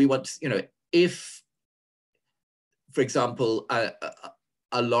 So we want, if, for example,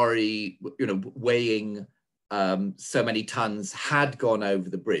 a lorry, weighing so many tons had gone over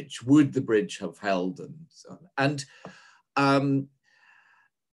the bridge, would the bridge have held, and so on.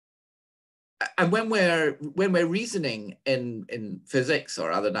 And when we're reasoning in physics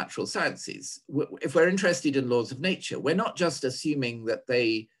or other natural sciences, if we're interested in laws of nature, we're not just assuming that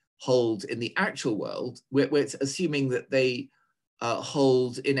they hold in the actual world, we're assuming that they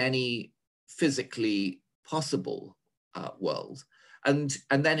hold in any physically possible world. And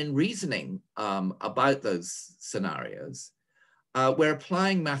then in reasoning about those scenarios, we're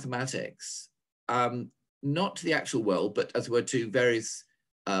applying mathematics not to the actual world, but as it were to various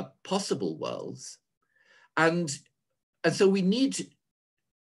possible worlds. And so we need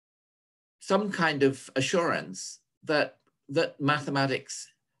some kind of assurance that mathematics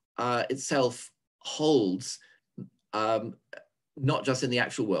itself holds, not just in the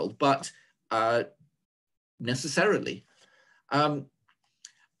actual world, but necessarily. And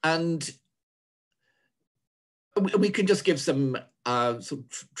we can just give some sort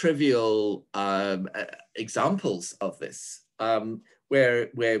of trivial examples of this, where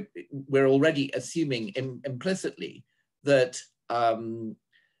we're already assuming implicitly that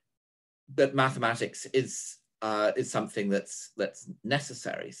that mathematics is something that's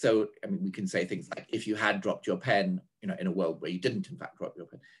necessary. So I mean, we can say things like, if you had dropped your pen, you know, in a world where you didn't in fact drop your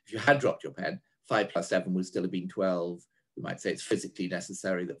pen, if you had dropped your pen, 5 plus 7 would still have been 12. We might say it's physically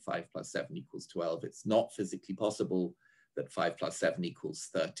necessary that 5 plus 7 equals 12. It's not physically possible that 5 plus 7 equals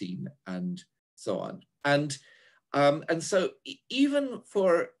 13, and so on. And so even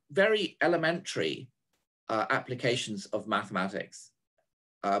for very elementary applications of mathematics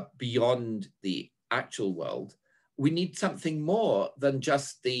beyond the actual world, we need something more than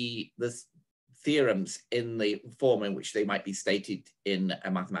just the theorems in the form in which they might be stated in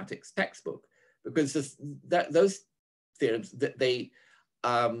a mathematics textbook, because those theorems, that they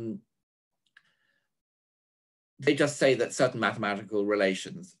just say that certain mathematical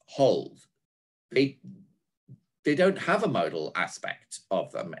relations hold. They don't have a modal aspect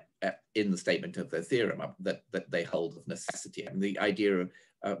of them in the statement of the theorem that they hold of necessity. And the idea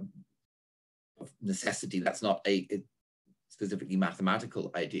of necessity, that's not a specifically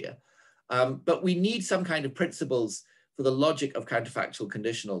mathematical idea. But we need some kind of principles for the logic of counterfactual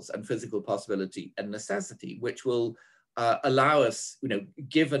conditionals and physical possibility and necessity, which will allow us, you know,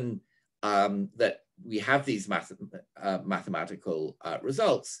 given that we have these mathematical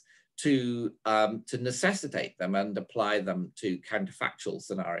results, to necessitate them and apply them to counterfactual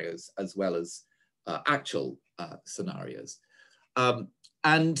scenarios as well as actual scenarios.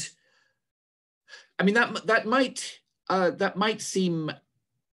 And I mean, that might seem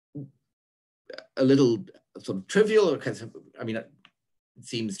a little sort of trivial, because I mean, it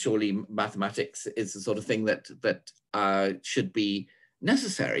seems surely mathematics is the sort of thing that should be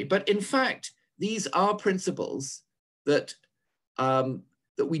necessary. But in fact, these are principles that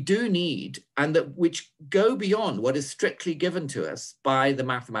that we do need, and which go beyond what is strictly given to us by the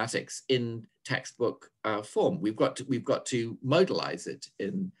mathematics in textbook form. We've got to modalize it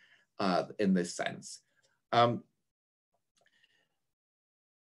in this sense.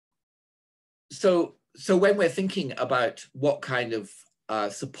 So when we're thinking about what kind of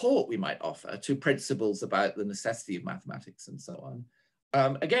support we might offer to principles about the necessity of mathematics and so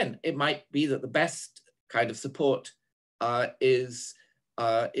on, again, it might be that the best kind of support is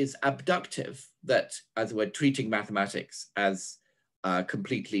abductive, that, as we're treating mathematics as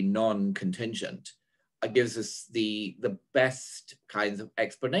completely non-contingent, gives us the best kinds of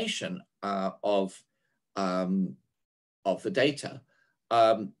explanation of the data,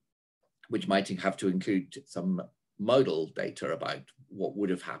 which might have to include some modal data about what would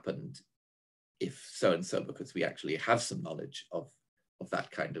have happened if so and so, because we actually have some knowledge of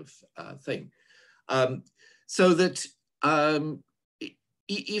that kind of thing. So that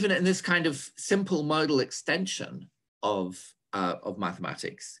even in this kind of simple modal extension of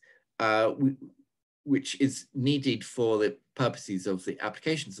mathematics, which is needed for the purposes of the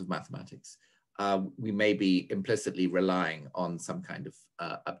applications of mathematics, we may be implicitly relying on some kind of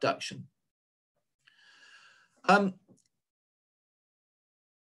abduction. I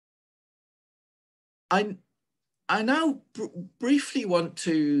now briefly want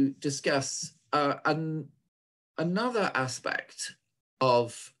to discuss another aspect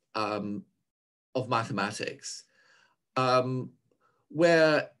of mathematics,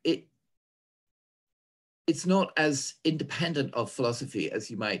 where it's not as independent of philosophy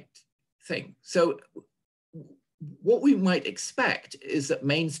as you might think. So what we might expect is that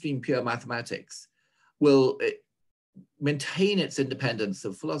mainstream pure mathematics will maintain its independence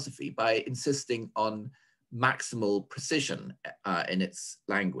of philosophy by insisting on maximal precision in its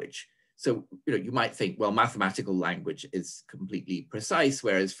language. So, you know, you might think, well, mathematical language is completely precise,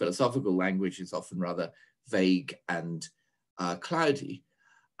 whereas philosophical language is often rather vague and cloudy.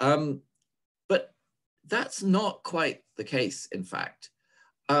 But that's not quite the case, in fact.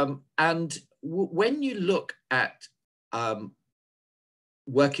 And when you look at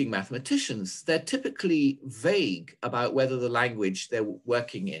working mathematicians, they're typically vague about whether the language they're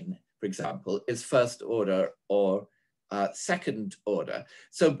working in, for example, is first order or second order.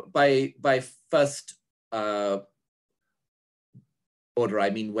 So by first order order, I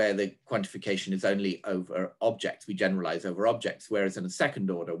mean where the quantification is only over objects, we generalize over objects, whereas in a second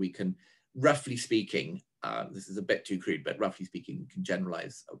order, we can, roughly speaking, this is a bit too crude, but roughly speaking, we can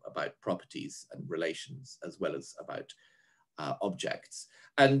generalize about properties and relations as well as about objects.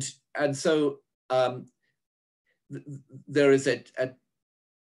 And so there is a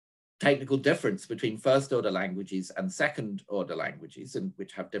technical difference between first order languages and second order languages, and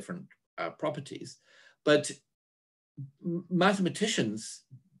which have different properties. But mathematicians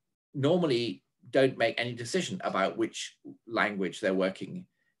normally don't make any decision about which language they're working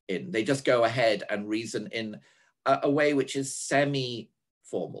in. They just go ahead and reason in a way which is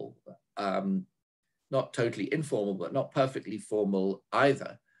semi-formal, not totally informal, but not perfectly formal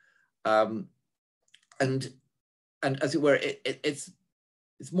either. And as it were, it's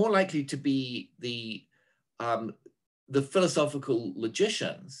more likely to be the philosophical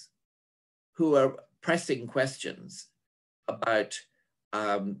logicians who are pressing questions about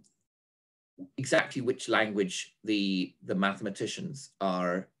exactly which language the mathematicians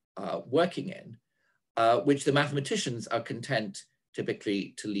are working in, which the mathematicians are content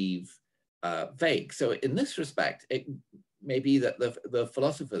typically to leave vague. So in this respect, it may be that the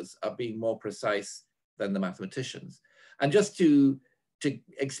philosophers are being more precise than the mathematicians. And just to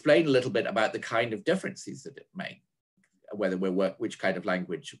explain a little bit about the kind of differences that it makes, whether which kind of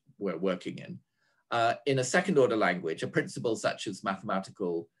language we're working in. In a second order language, a principle such as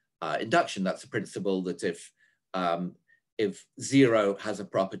mathematical induction, that's a principle that if 0 has a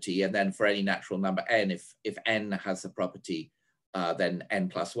property, and then for any natural number n, if n has a property, then n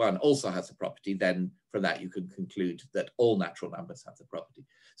plus 1 also has a property, then from that you can conclude that all natural numbers have the property.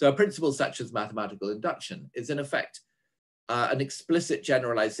 So a principle such as mathematical induction is in effect an explicit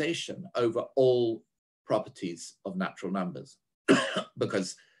generalization over all properties of natural numbers,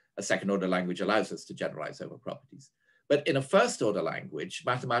 because a second order language allows us to generalize over properties. But in a first order language,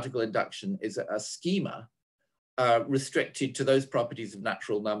 mathematical induction is a schema restricted to those properties of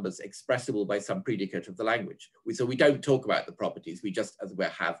natural numbers expressible by some predicate of the language. So we don't talk about the properties, we just, as it were,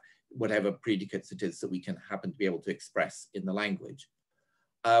 have whatever predicates it is that we can happen to be able to express in the language.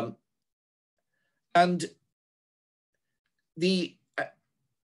 And the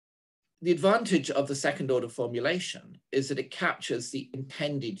advantage of the second order formulation is that it captures the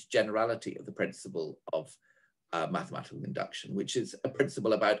intended generality of the principle of mathematical induction, which is a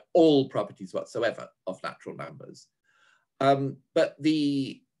principle about all properties whatsoever of natural numbers. But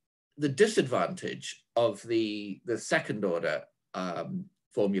the disadvantage of the second order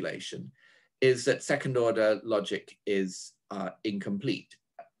formulation is that second order logic is incomplete.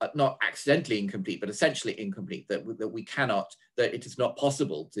 Not accidentally incomplete, but essentially incomplete, that we cannot, that it is not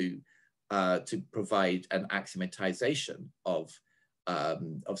possible to provide an axiomatization of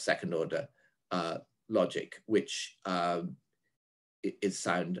second order logic, which is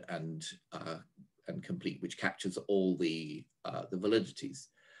sound and complete, which captures all the validities.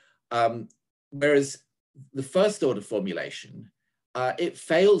 Whereas the first order formulation, it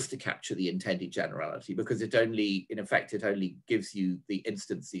fails to capture the intended generality, because it only, in effect, it only gives you the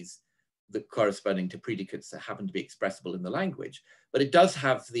instances that corresponding to predicates that happen to be expressible in the language. But it does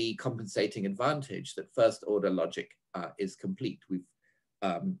have the compensating advantage that first order logic is complete. We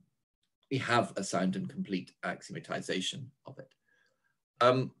have a sound and complete axiomatization of it.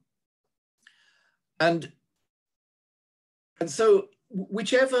 And so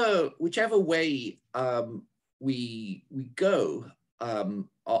whichever way we go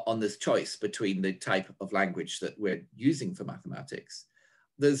on this choice between the type of language that we're using for mathematics,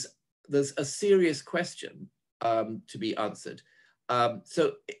 there's a serious question to be answered.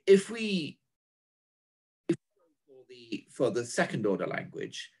 So if we for the second order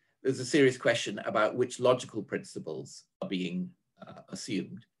language, there's a serious question about which logical principles are being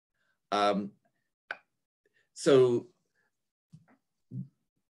assumed. So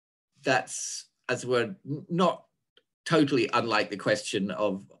that's, as it were, not totally unlike the question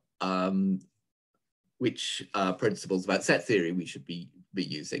of which principles about set theory we should be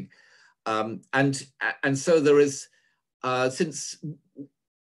using. And so there is, since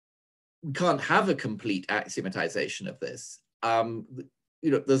we can't have a complete axiomatization of this,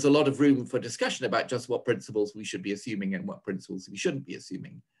 there's a lot of room for discussion about just what principles we should be assuming and what principles we shouldn't be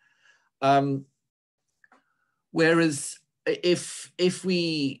assuming. Whereas if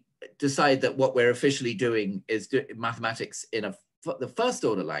we decide that what we're officially doing is mathematics in the first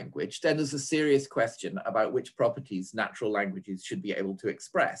order language, then there's a serious question about which properties natural languages should be able to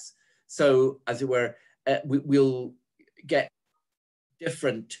express. So, as it were, we'll get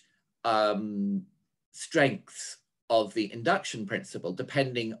different strengths of the induction principle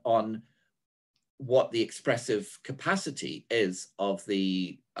depending on what the expressive capacity is of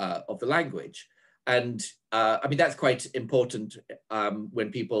the language. And I mean, that's quite important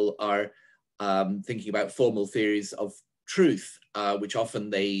when people are thinking about formal theories of truth, which often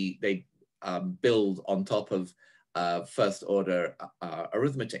they build on top of first order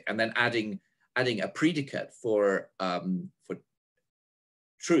arithmetic, and then adding a predicate for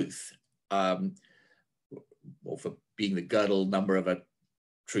truth, or for being the Gödel number of a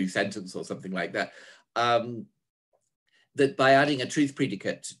true sentence or something like that. That by adding a truth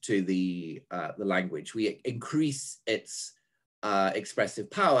predicate to the language, we increase its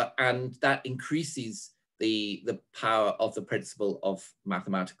expressive power, and that increases the power of the principle of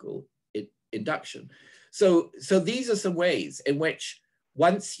mathematical induction. So these are some ways in which,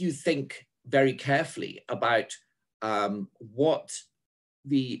 once you think very carefully about what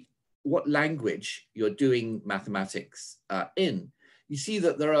language you're doing mathematics in, you see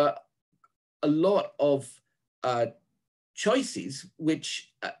that there are a lot of choices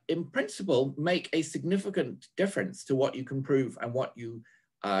which in principle make a significant difference to what you can prove and what you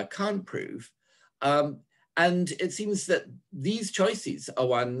can't prove. And it seems that these choices are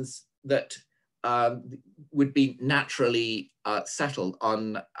ones that would be naturally settled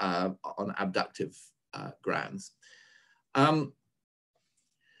on abductive grounds.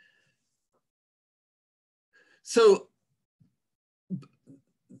 So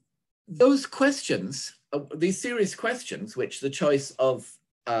those questions, these serious questions which the choice of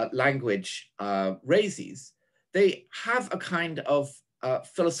language raises, they have a kind of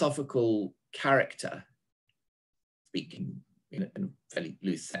philosophical character, speaking in a fairly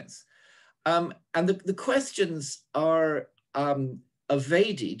loose sense. And the questions are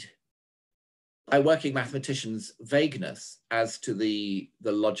evaded by working mathematicians' vagueness as to the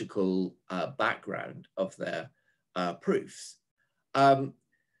logical background of their proofs.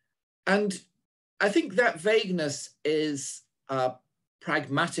 And I think that vagueness is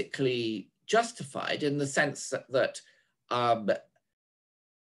pragmatically justified in the sense that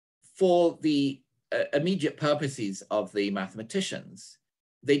for the immediate purposes of the mathematicians,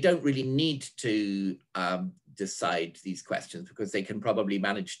 they don't really need to decide these questions, because they can probably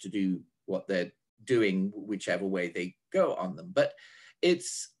manage to do what they're doing whichever way they go on them. But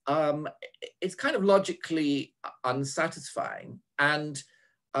it's kind of logically unsatisfying, and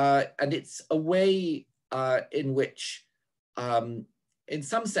it's a way in which, in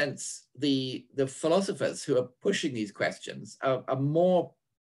some sense, the philosophers who are pushing these questions are more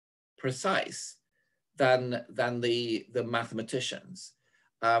precise than the mathematicians,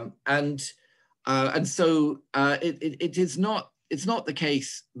 and so it's not the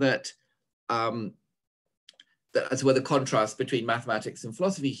case that as where the contrast between mathematics and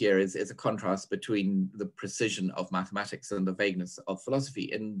philosophy here is a contrast between the precision of mathematics and the vagueness of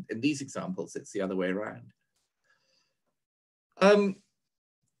philosophy. In these examples, it's the other way around.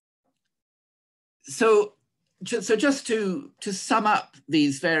 So just to sum up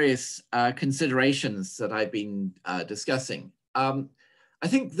these various considerations that I've been discussing, I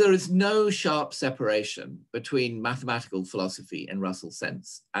think there is no sharp separation between mathematical philosophy in Russell's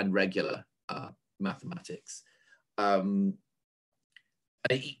sense and regular mathematics.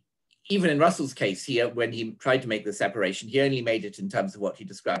 Even in Russell's case here, when he tried to make the separation, he only made it in terms of what he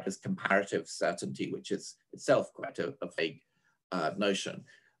described as comparative certainty, which is itself quite a vague notion.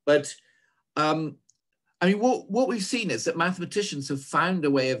 But I mean, what we've seen is that mathematicians have found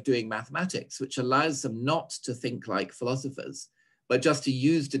a way of doing mathematics which allows them not to think like philosophers, but just to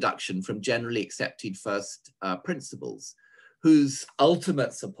use deduction from generally accepted first principles, whose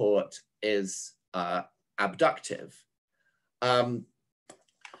ultimate support is abductive. So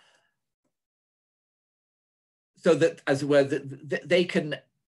that, as it were, they can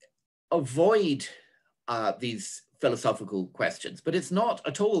avoid these philosophical questions. But it's not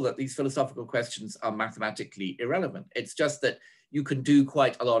at all that these philosophical questions are mathematically irrelevant. It's just that you can do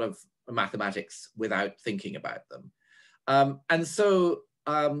quite a lot of mathematics without thinking about them. And so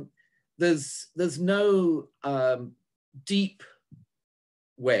there's no deep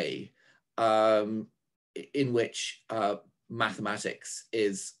way in which mathematics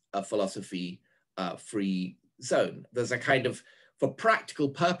is a philosophy free zone. There's a kind of, for practical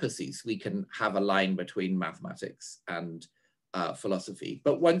purposes, we can have a line between mathematics and philosophy.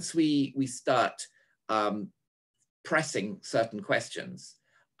 But once we start pressing certain questions,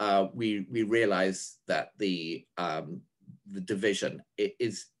 we realize that the division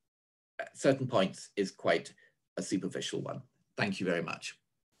is, at certain points, is quite a superficial one. Thank you very much.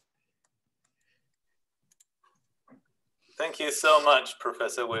 Thank you so much,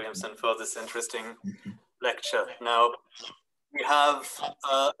 Professor Williamson, for this interesting lecture. Now, We have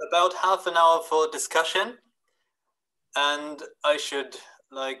about half an hour for discussion, and I should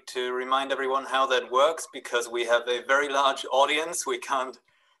like to remind everyone how that works, because we have a very large audience. We can't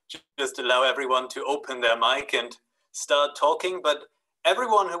just allow everyone to open their mic and start talking, but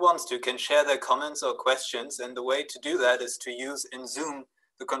everyone who wants to can share their comments or questions, and the way to do that is to use in Zoom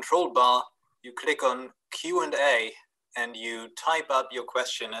the control bar. You click on Q&A and you type up your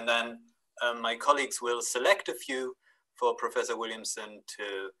question, and then my colleagues will select a few for Professor Williamson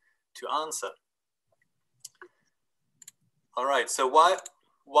to answer. All right, so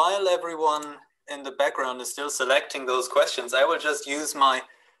while everyone in the background is still selecting those questions, I will just use my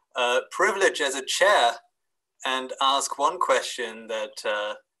privilege as a chair and ask one question that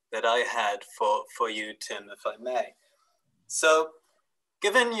I had for you, Tim, if I may. So,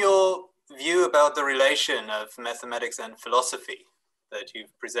 given your view about the relation of mathematics and philosophy that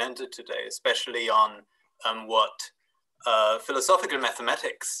you've presented today, especially on what philosophical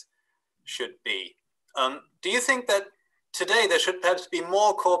mathematics should be, do you think that today there should perhaps be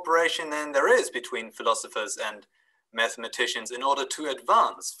more cooperation than there is between philosophers and mathematicians in order to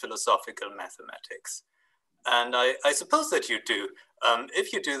advance philosophical mathematics? And I suppose that you do.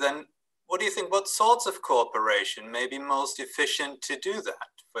 If you do, then what do you think, what sorts of cooperation may be most efficient to do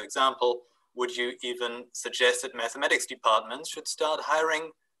that? For example, would you even suggest that mathematics departments should start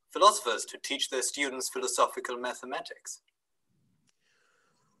hiring philosophers to teach their students philosophical mathematics?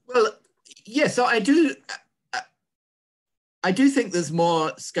 Well, yes, so I do think there's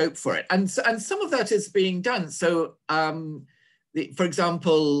more scope for it, and some of that is being done. So, for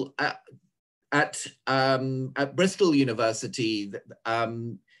example, at Bristol University,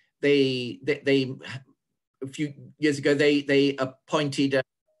 they a few years ago they appointed a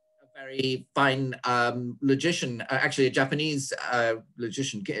very fine logician, actually a Japanese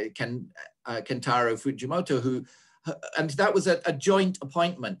logician, Kentaro Fujimoto, and that was a joint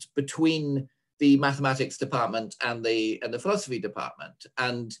appointment between the mathematics department and the philosophy department,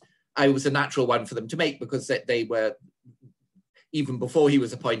 and I was a natural one for them to make, because they were, even before he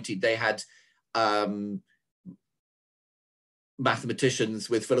was appointed, they had mathematicians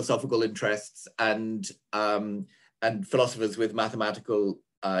with philosophical interests and philosophers with mathematical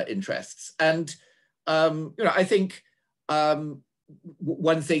interests. And I think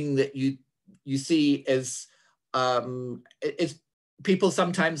one thing that you see is people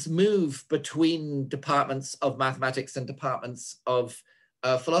sometimes move between departments of mathematics and departments of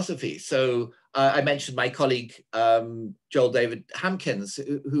philosophy. So I mentioned my colleague Joel David Hampkins,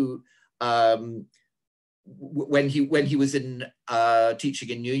 who when he was in teaching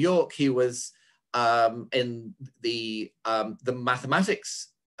in New York, he was in the mathematics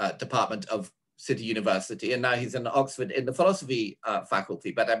department of City University, and now he's in Oxford in the philosophy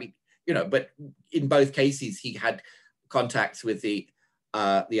faculty. But I mean, but in both cases, he had contacts with the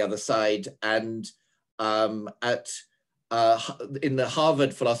other side, and in the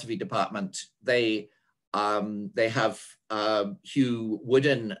Harvard philosophy department, they have Hugh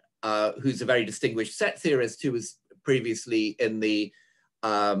Wooden, who's a very distinguished set theorist, who was previously in the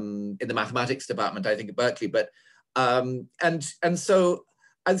mathematics department, I think, at Berkeley. But and so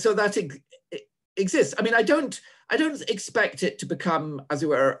that exists. I mean, I don't expect it to become, as it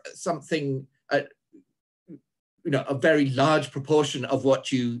were, something, a very large proportion of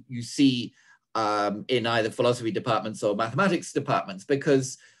what you see in either philosophy departments or mathematics departments,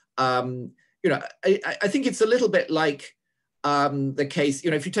 because I think it's a little bit like the case,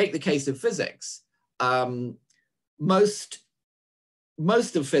 if you take the case of physics, most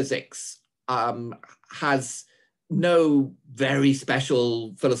of physics has no very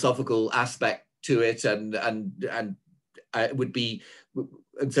special philosophical aspect to it, and it would be,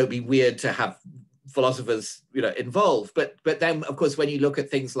 and so it'd be weird to have philosophers involved. But then, of course, when you look at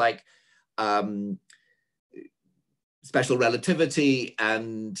things like special relativity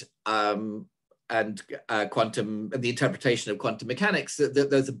and quantum, and the interpretation of quantum mechanics,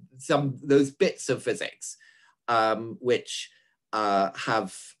 those bits of physics which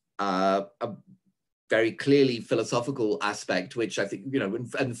have a very clearly philosophical aspect, which I think,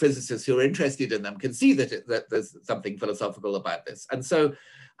 and physicists who are interested in them can see that there's something philosophical about this. And so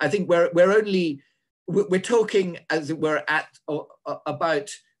I think we're talking, as it were,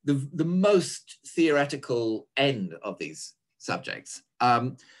 about the most theoretical end of these subjects.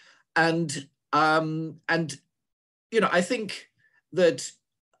 I think that,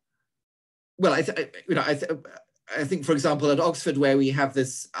 well, I think, for example, at Oxford, where we have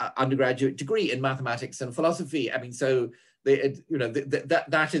this undergraduate degree in mathematics and philosophy, I mean, so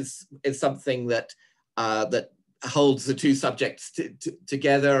that is something that holds the two subjects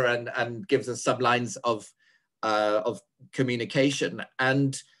together and gives us some lines of communication.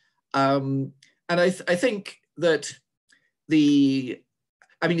 And I think that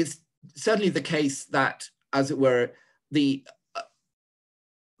it's certainly the case that, as it were, the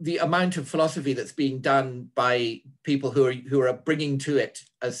amount of philosophy that's being done by people who are bringing to it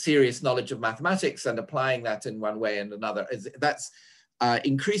a serious knowledge of mathematics and applying that in one way and another, that's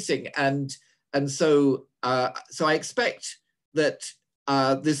increasing. And so I expect that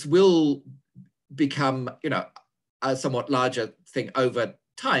this will become, a somewhat larger thing over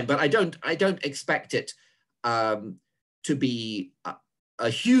time, but I don't expect it to be a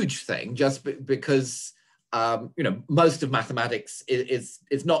huge thing just because most of mathematics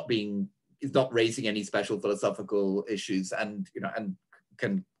is not raising any special philosophical issues, and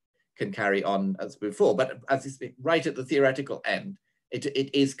can carry on as before. But as you say, right at the theoretical end,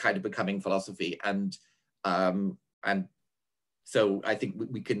 it is kind of becoming philosophy, and so I think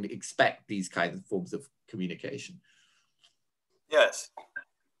we can expect these kinds of forms of communication. Yes.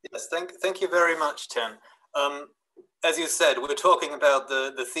 Thank you very much, Tim. As you said, we're talking about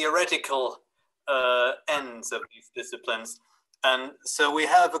the theoretical ends of these disciplines. And so we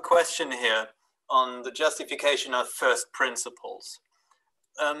have a question here on the justification of first principles.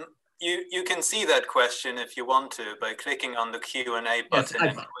 You can see that question if you want to by clicking on the Q&A button.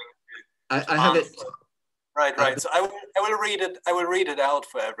 Yes, I have it. Right. So I will read it out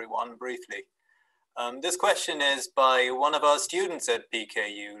for everyone briefly. This question is by one of our students at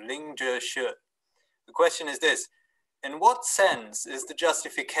PKU, Lingjie Shi. The question is this: in what sense is the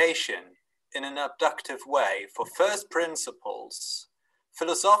justification in an abductive way for first principles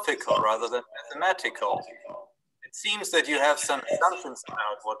philosophical rather than mathematical? It seems that you have some assumptions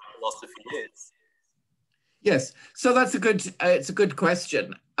about what philosophy is. Yes, so that's it's a good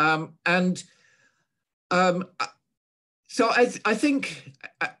question. So I think,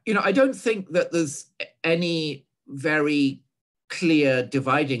 I don't think that there's any very clear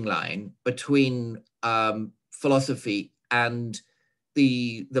dividing line between philosophy and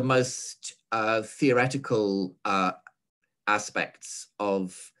the most theoretical aspects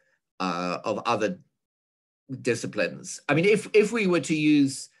of other disciplines. I mean, if we were to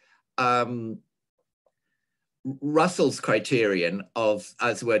use Russell's criterion of,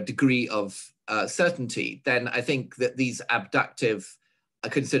 as it were, degree of certainty, then I think that these abductive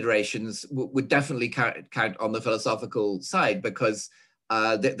considerations would definitely count on the philosophical side, because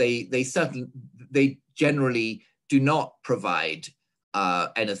they generally do not provide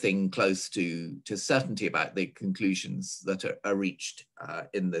anything close to certainty about the conclusions that are reached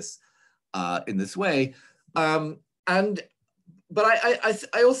in this way. But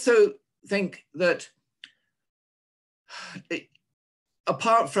I also think that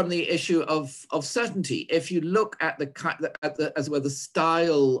apart from the issue of certainty, if you look at the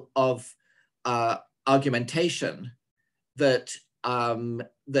style of argumentation that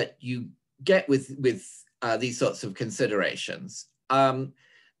you get with these sorts of considerations,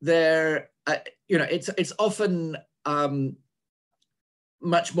 it's often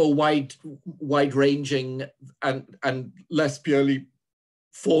much more wide-ranging and less purely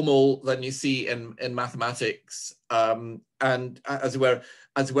formal than you see in mathematics, and as it were,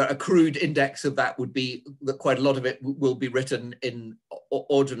 a crude index of that would be that quite a lot of it will be written in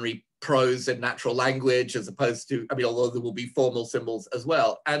ordinary prose and natural language, as opposed to, although there will be formal symbols as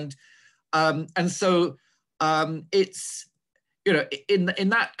well, and so it's, in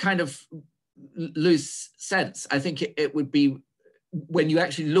that kind of loose sense, I think it would be, when you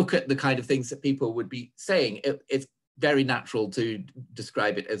actually look at the kind of things that people would be saying, it's very natural to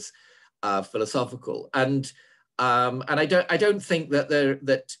describe it as philosophical, and I don't think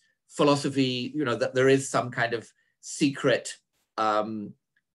that philosophy, that there is some kind of secret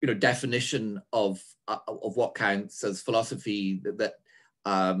definition of what counts as philosophy that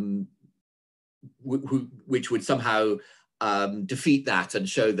which would somehow defeat that and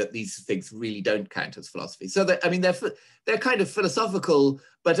show that these things really don't count as philosophy. So that, they're kind of philosophical,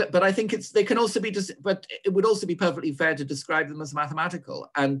 but I think they can also be but it would also be perfectly fair to describe them as mathematical.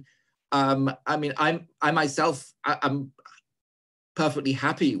 And I myself, I'm perfectly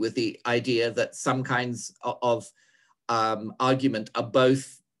happy with the idea that some kinds of argument are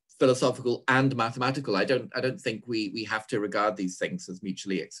both philosophical and mathematical. I don't think we have to regard these things as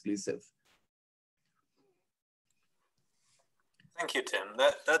mutually exclusive. Thank you, Tim.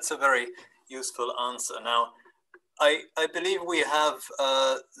 That's a very useful answer. Now, I believe we have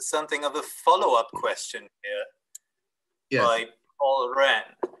something of a follow-up question here. Yes. By Paul Wren,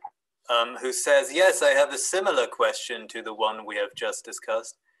 who says, yes, I have a similar question to the one we have just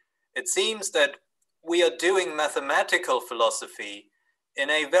discussed. It seems that we are doing mathematical philosophy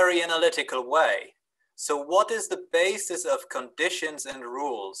in a very analytical way. So what is the basis of conditions and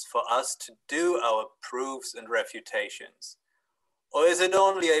rules for us to do our proofs and refutations? Or is it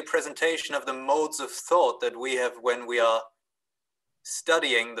only a presentation of the modes of thought that we have when we are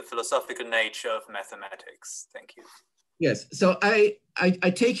studying the philosophical nature of mathematics? Thank you. Yes, so I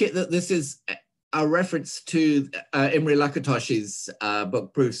take it that this is a reference to Imre Lakatos's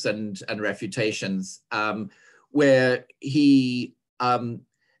book Proofs and Refutations, where he,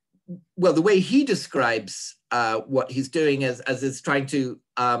 well, the way he describes what he's doing is trying to,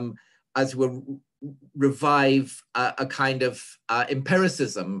 as we revive a kind of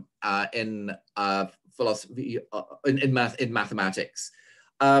empiricism in philosophy, in mathematics,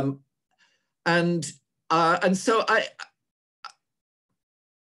 and so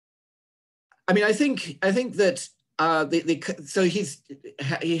I mean, I think that so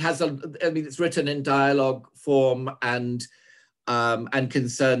he has I mean, it's written in dialogue form and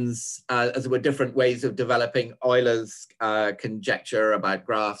concerns, as there were different ways of developing Euler's conjecture about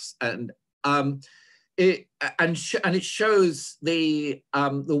graphs, and it shows the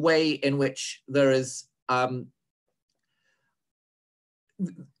way in which there is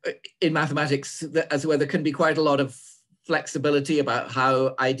in mathematics, as where there can be quite a lot of flexibility about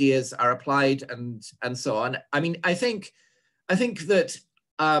how ideas are applied and so on. I mean, I think that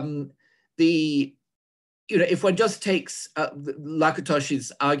if one just takes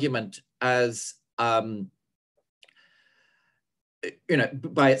Lakatos's argument as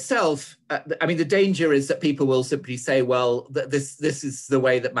by itself, I mean, the danger is that people will simply say, well, this is the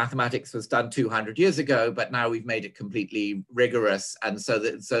way that mathematics was done 200 years ago, but now we've made it completely rigorous, and so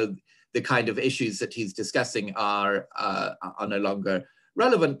the kind of issues that he's discussing are no longer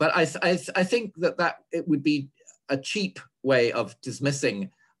relevant. But I think that it would be a cheap way of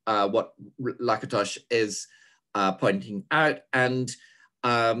dismissing what Lakatos is pointing out, and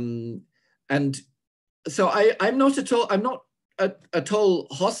so I'm not at all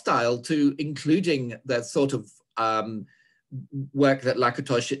hostile to including the sort of work that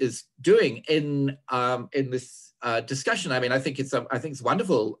Lakatos is doing in this discussion. I mean, I think it's a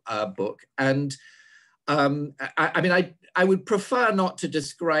wonderful book, and I mean, I would prefer not to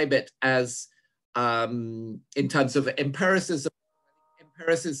describe it as in terms of empiricism.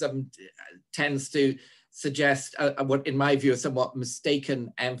 Empiricism tends to suggest what, in my view, a somewhat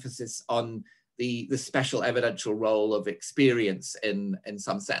mistaken emphasis on the special evidential role of experience in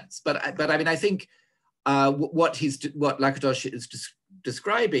some sense. But I mean, I think what Lakatos is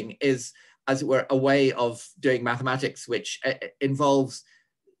describing is, as it were, a way of doing mathematics which involves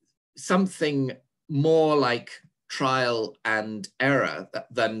something more like trial and error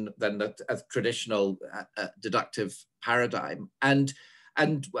than a traditional deductive paradigm. And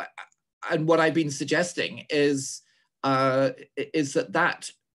what I've been suggesting is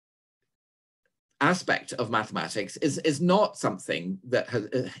that aspect of mathematics is not something that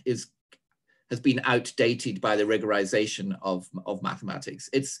has been outdated by the rigorization of mathematics.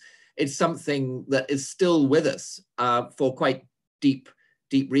 It's something that is still with us for quite deep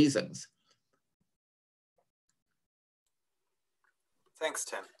reasons. Thanks,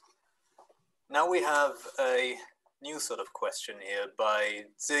 Tim. Now we have a new sort of question here by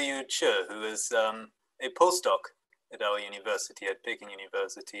Ziyu Che, who is a postdoc at our university, at Peking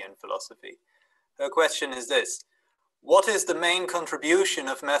University, in philosophy. Her question is this: what is the main contribution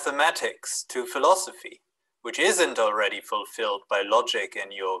of mathematics to philosophy, which isn't already fulfilled by logic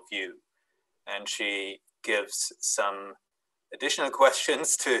in your view? And she gives some additional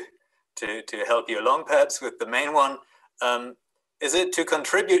questions to help you along, perhaps with the main one. Is it to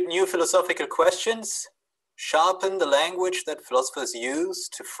contribute new philosophical questions, sharpen the language that philosophers use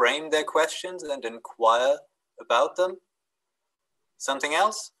to frame their questions and inquire about them? Something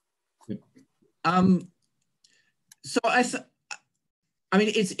else? So I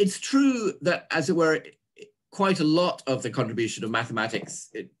mean, it's true that, as it were, quite a lot of the contribution of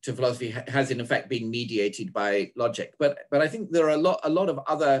mathematics to philosophy has in effect been mediated by logic. But I think there are a lot of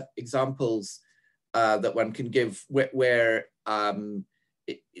other examples that one can give where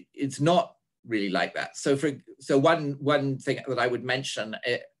it's not really like that. So one thing that I would mention,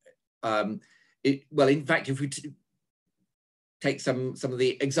 well, in fact, if we take some of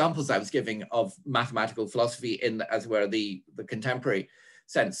the examples I was giving of mathematical philosophy in, as were the contemporary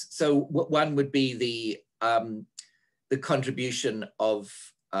sense. So one would be the contribution of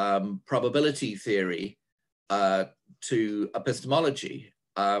probability theory to epistemology.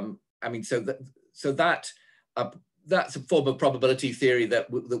 I mean, that's a form of probability theory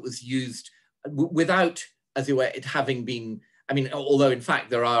that was used without, as it were, it having been. I mean, although in fact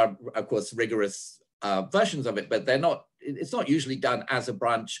there are, of course, rigorous versions of it, but they're not. It's not usually done as a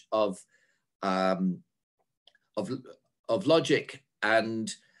branch of of logic,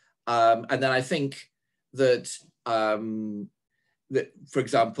 and then I think that that, for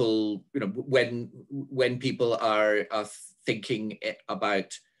example, you know, when people are thinking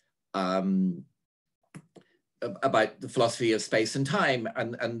about the philosophy of space and time,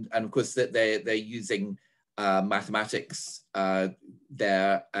 and of course that they're using mathematics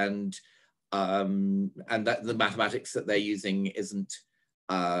there, and that the mathematics that they're using isn't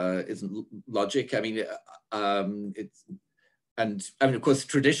logic. I mean, of course,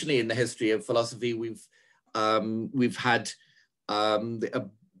 traditionally in the history of philosophy, we've had a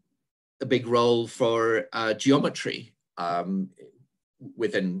big role for geometry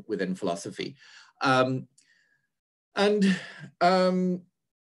within philosophy, so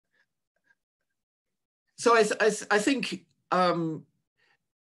I think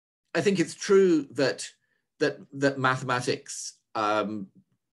it's true that mathematics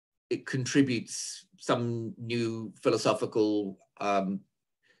it contributes some new philosophical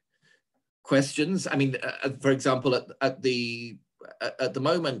questions. I mean, for example, at the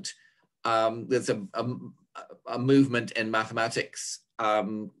moment, there's a movement in mathematics,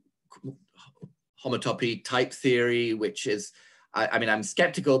 homotopy type theory, which is, I mean, I'm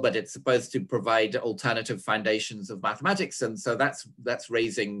skeptical, but it's supposed to provide alternative foundations of mathematics, and so that's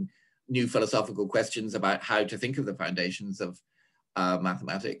raising new philosophical questions about how to think of the foundations of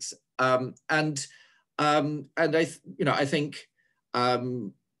mathematics. And I think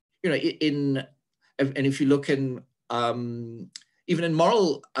and if you look in even in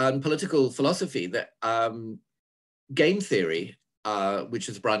moral and political philosophy, that game theory, which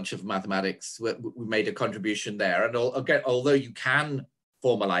is a branch of mathematics, we made a contribution there. And again, although you can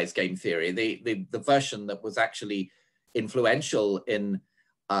formalize game theory, the version that was actually influential in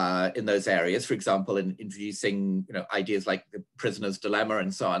those areas, for example, in introducing ideas like the prisoner's dilemma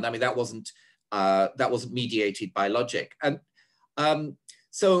and so on. I mean, that wasn't mediated by logic. And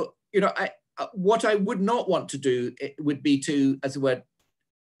so what I would not want to do would be to, as it were,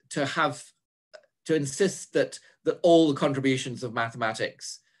 to insist that all the contributions of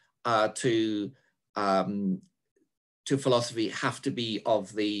mathematics to philosophy have to be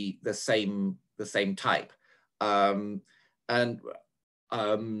of the same type. I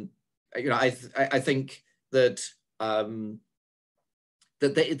think that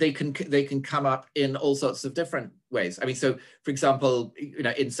that they can come up in all sorts of different ways. I mean, so for example,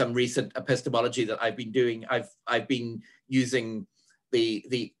 in some recent epistemology that I've been doing, I've been using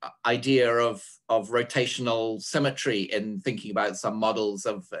the idea of rotational symmetry in thinking about some models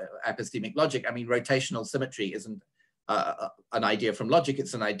of epistemic logic. I mean, rotational symmetry isn't an idea from logic;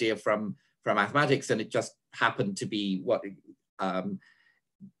 it's an idea from mathematics, and it just happened to be what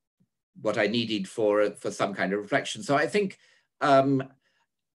I needed for some kind of reflection. So I think,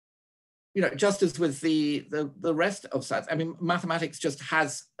 just as with the rest of science, I mean, mathematics just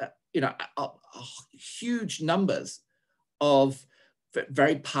has huge numbers of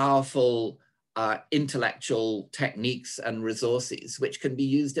very powerful intellectual techniques and resources, which can be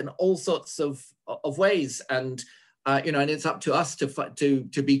used in all sorts of ways, and and it's up to us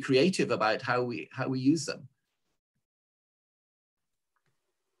to be creative about how we use them.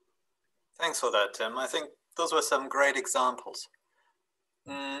 Thanks for that, Tim. I think those were some great examples.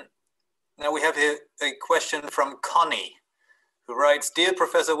 Now we have here a question from Connie, who writes, "Dear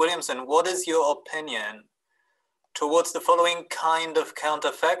Professor Williamson, what is your opinion towards the following kind of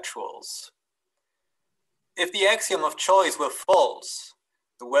counterfactuals? If the axiom of choice were false,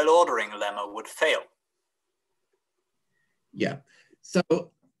 the well-ordering lemma would fail." Yeah. So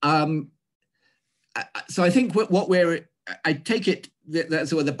I think I take it that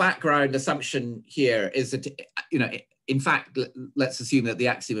sort of the background assumption here is that, in fact, let's assume that the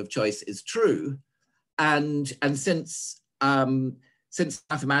axiom of choice is true, and since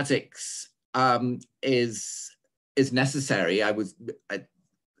mathematics is necessary,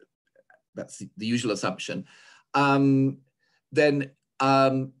 that's the usual assumption, then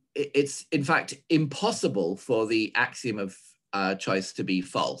it's in fact impossible for the axiom of choice to be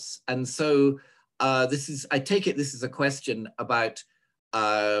false. And so I take it this is a question about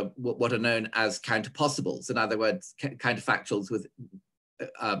what are known as counterpossibles. In other words, counterfactuals with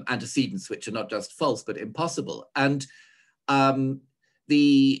antecedents which are not just false but impossible. And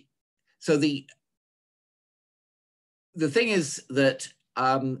the thing is that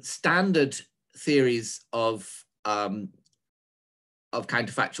standard theories of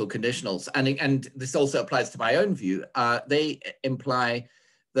counterfactual conditionals, and this also applies to my own view, they imply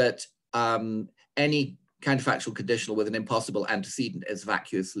that any counterfactual conditional with an impossible antecedent is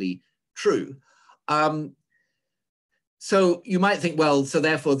vacuously true. so you might think, well, so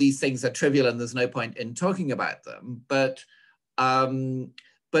therefore these things are trivial and there's no point in talking about them. But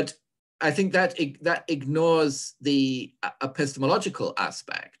I think that that ignores the epistemological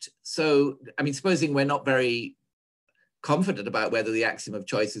aspect. So, I mean, supposing we're not very confident about whether the axiom of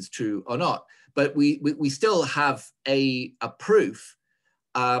choice is true or not, but we still have a proof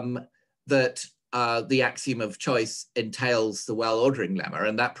that the axiom of choice entails the well-ordering lemma,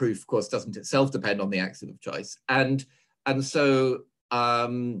 and that proof, of course, doesn't itself depend on the axiom of choice, and so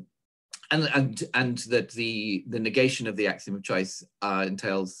and that the negation of the axiom of choice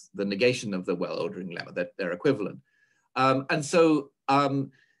entails the negation of the well-ordering lemma, that they're equivalent, and so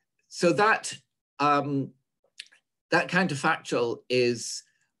so that that counterfactual is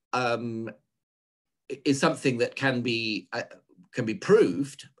something that can be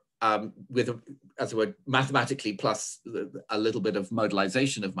proved with, as it were, mathematically plus a little bit of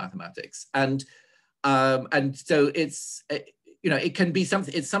modalization of mathematics, and so it's it can be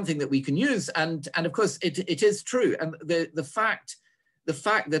something. It's something that we can use, and of course it is true. And the fact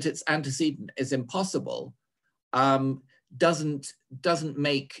that its antecedent is impossible doesn't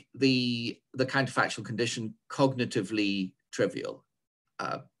make the counterfactual condition cognitively trivial.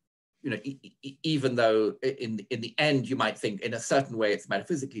 Even though in the end you might think in a certain way it's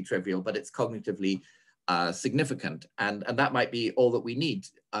metaphysically trivial, but it's cognitively significant, and that might be all that we need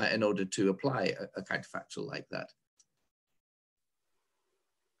in order to apply a counterfactual like that.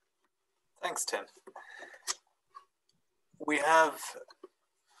 Thanks, Tim. We have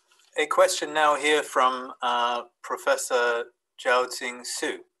a question now here from Professor Jiaoqing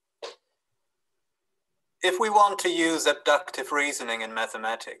Su. If we want to use abductive reasoning in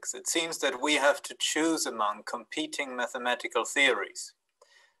mathematics, it seems that we have to choose among competing mathematical theories.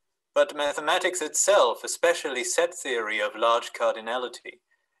 But mathematics itself, especially set theory of large cardinality,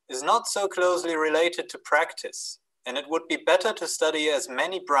 is not so closely related to practice, and it would be better to study as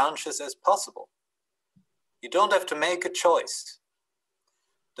many branches as possible. You don't have to make a choice.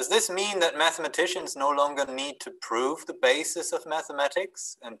 Does this mean that mathematicians no longer need to prove the basis of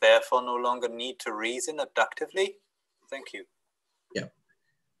mathematics and therefore no longer need to reason abductively? Thank you. Yeah.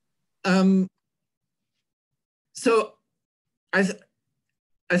 So I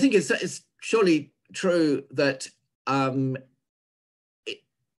think it's surely true that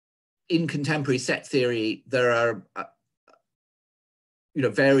in contemporary set theory there are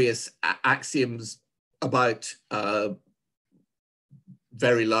various axioms about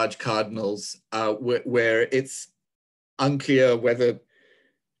very large cardinals where it's unclear whether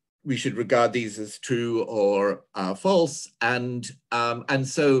we should regard these as true or false, and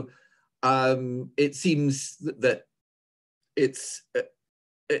so it seems that it's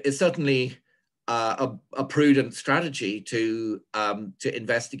certainly a prudent strategy to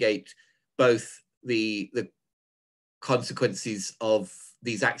investigate both the consequences of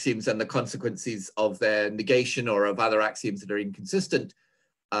these axioms and the consequences of their negation or of other axioms that are inconsistent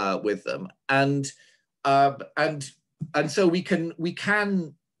with them, and so we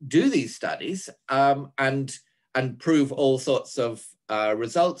can do these studies and prove all sorts of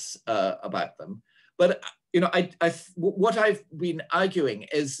results about them. But what I've been arguing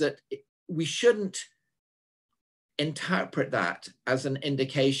is that we shouldn't interpret that as an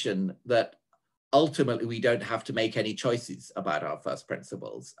indication that ultimately we don't have to make any choices about our first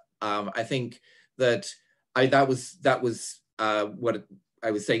principles. I think that that was what I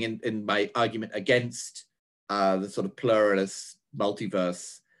was saying in my argument against the sort of pluralist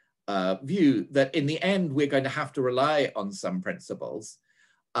multiverse view, that in the end we're going to have to rely on some principles,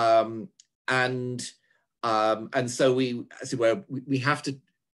 and so we have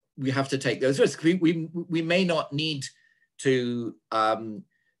to take those risks. We may not need to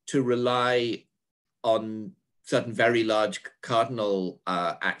rely on certain very large cardinal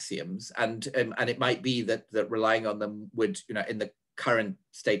axioms, and it might be that relying on them would, in the current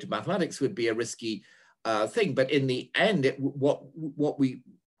state of mathematics, would be a risky thing. But in the end, what we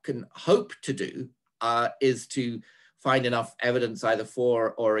can hope to do is to find enough evidence either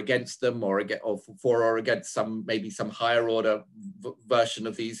for or against them, or for or against maybe some higher order version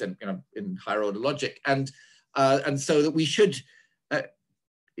of these, and in higher order logic, and so that we should.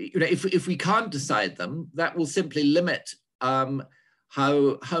 If we can't decide them, that will simply limit how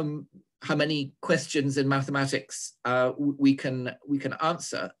many questions in mathematics we can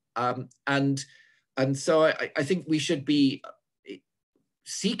answer, and so I think we should be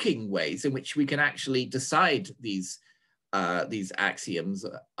seeking ways in which we can actually decide these axioms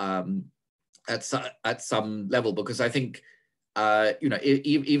at some level, because I think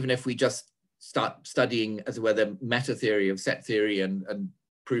even if we just start studying, as it were, the meta theory of set theory and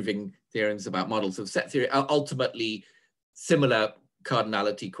proving theorems about models of set theory, ultimately similar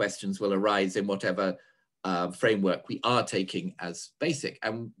cardinality questions will arise in whatever framework we are taking as basic,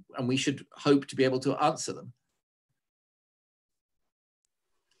 and we should hope to be able to answer them.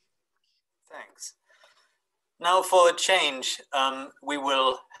 Thanks. Now for a change, we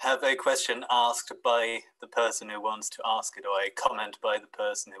will have a question asked by the person who wants to ask it, or a comment by the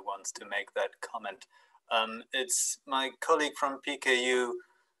person who wants to make that comment. It's my colleague from PKU,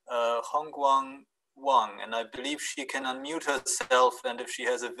 Hongguang Wang, and I believe she can unmute herself, and if she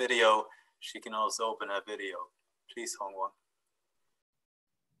has a video, she can also open her video. Please, Hongguang.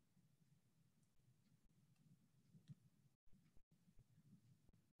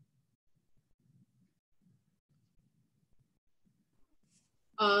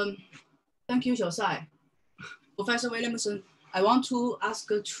 Thank you, Josai. Professor Williamson, I want to ask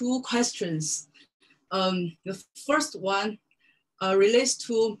 2 questions. The first one relates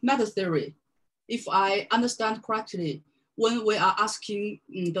to meta theory. If I understand correctly, when we are asking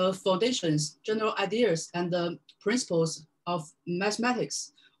the foundations, general ideas, and the principles of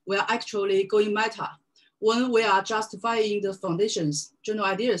mathematics, we are actually going meta. When we are justifying the foundations, general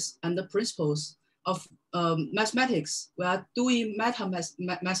ideas, and the principles of mathematics, we are doing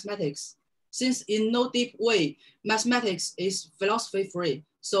mathematics. Since in no deep way, mathematics is philosophy free.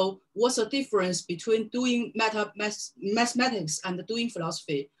 So what's the difference between doing mathematics and doing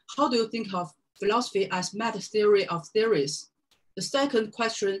philosophy? How do you think of philosophy as meta theory of theories? The second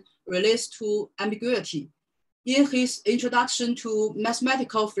question relates to ambiguity. In his introduction to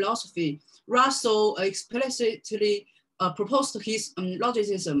mathematical philosophy, Russell explicitly proposed his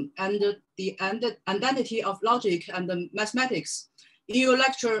logicism and the identity of logic and mathematics. In your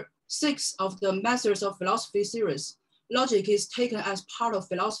lecture 6 of the Masters of Philosophy series, logic is taken as part of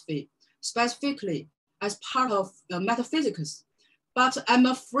philosophy, specifically as part of metaphysics. But I'm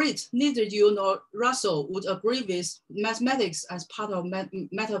afraid neither you nor Russell would agree with mathematics as part of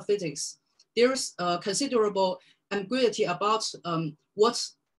metaphysics. There's considerable ambiguity about what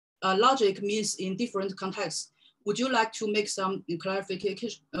logic means in different contexts. Would you like to make some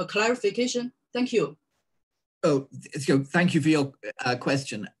clarification? Thank you. Oh, so thank you for your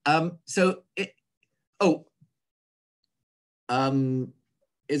question.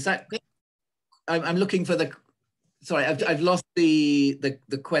 Is that? I'm looking for the. Sorry, I've lost the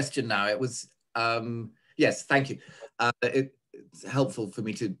question now. It was yes, thank you. It's helpful for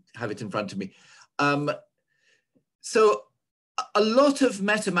me to have it in front of me. So a lot of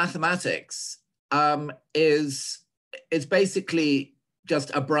meta-mathematics is basically just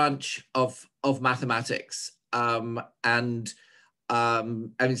a branch of mathematics, and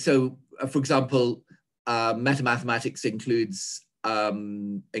so for example, meta-mathematics includes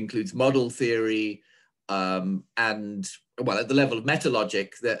model theory, and well, at the level of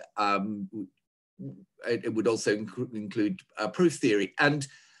meta-logic, that it would also include proof theory, and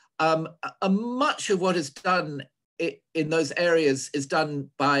much of what is done in those areas is done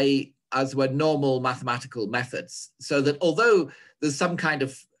by, as were, normal mathematical methods. So that although there's some kind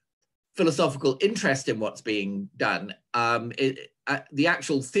of philosophical interest in what's being done, the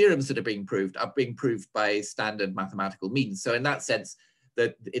actual theorems that are being proved by standard mathematical means. So in that sense,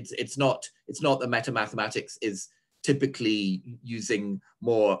 that it's not that meta-mathematics is typically using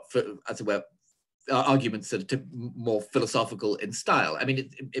more, as it were, arguments that are more philosophical in style. I mean,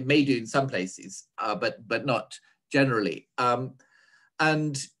 it may do in some places, but not generally. And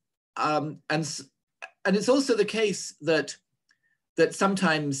it's also the case that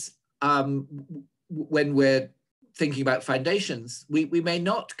sometimes when we're thinking about foundations, we may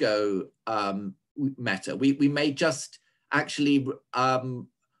not go meta. We may just actually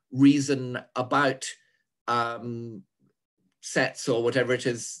reason about sets or whatever it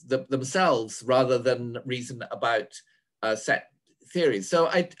is themselves, rather than reason about set theories. So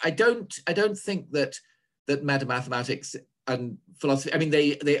I don't think that meta-mathematics and philosophy, I mean,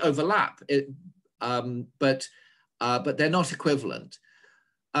 they overlap, but they're not equivalent.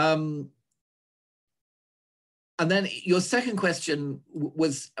 And then your second question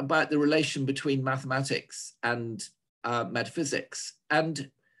was about the relation between mathematics and metaphysics. And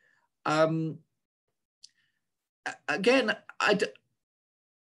again, I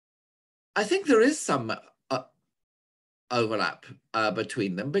think there is some overlap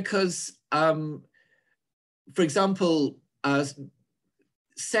between them, because, for example,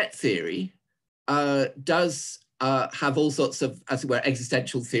 set theory does have all sorts of, as it were,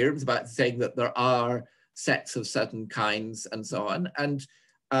 existential theorems about saying that there are sets of certain kinds and so on. And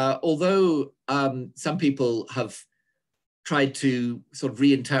although some people have tried to sort of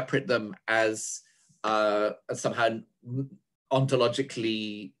reinterpret them as somehow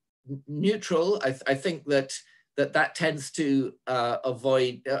ontologically neutral, I think that that tends to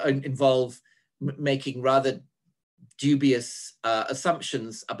involve making rather dubious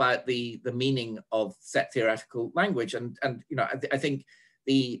assumptions about the meaning of set theoretical language, and you know, I think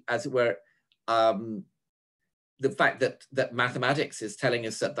as it were, the fact that mathematics is telling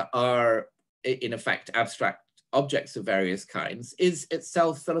us that there are in effect abstract objects of various kinds is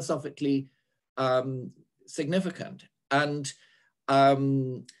itself philosophically significant, and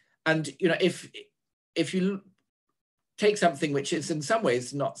you know, if you take something which is in some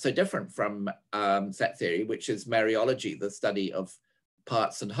ways not so different from set theory, which is mereology, the study of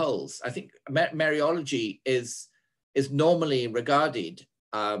parts and wholes. I think mereology is normally regarded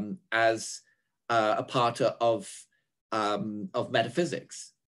as a part of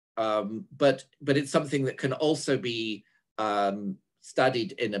metaphysics, but it's something that can also be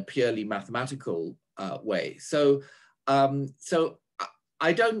studied in a purely mathematical way. So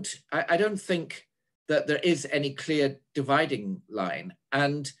I don't think that there is any clear dividing line,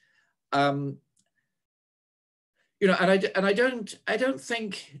 and you know, and I don't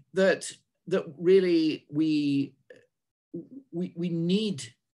think that really we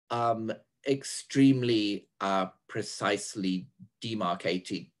need extremely precisely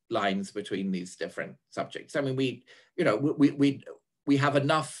demarcated lines between these different subjects. I mean, we have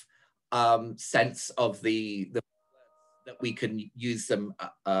enough sense of the that we can use them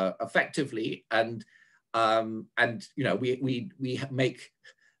effectively, and you know, we make,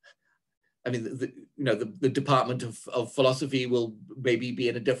 I mean, the Department of Philosophy will maybe be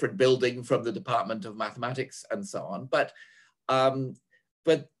in a different building from the Department of Mathematics and so on, but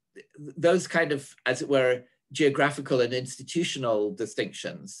those kind of, as it were, geographical and institutional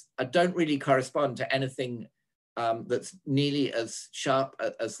distinctions don't really correspond to anything that's nearly as sharp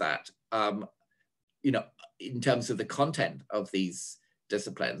as that, you know, in terms of the content of these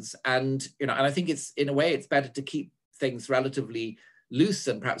disciplines. And, you know, and I think it's, in a way, it's better to keep things relatively loose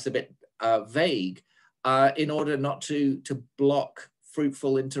and perhaps a bit vague in order not to block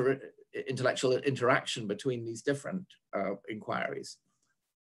fruitful intellectual interaction between these different inquiries.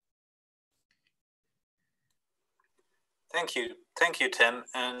 Thank you, Tim,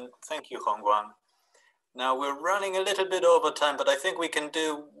 and thank you, Hongguang. Now we're running a little bit over time, but I think we can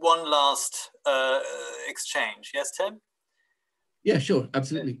do one last exchange. Yes, Tim? Yeah, sure,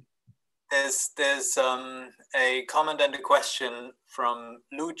 absolutely. There's a comment and a question from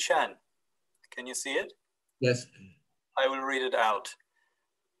Lu Chen. Can you see it? Yes. I will read it out.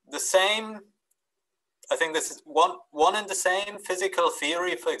 The same, I think this is one and the same physical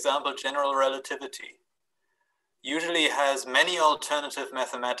theory, for example, general relativity, usually has many alternative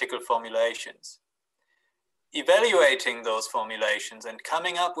mathematical formulations. Evaluating those formulations and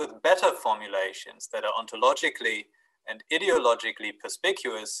coming up with better formulations that are ontologically and ideologically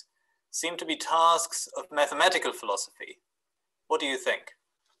perspicuous seem to be tasks of mathematical philosophy. What do you think?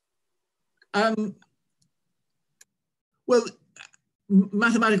 Well,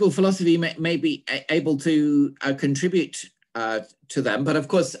 mathematical philosophy may be able to contribute to them, but of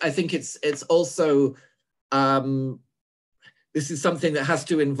course, I think it's also this is something that has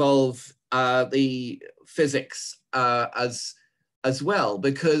to involve the physics as well,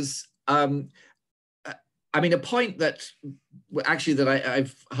 because I mean, a point that actually that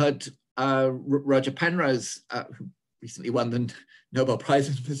I've heard Roger Penrose, who recently won the Nobel Prize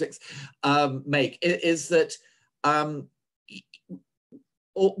in Physics, make is that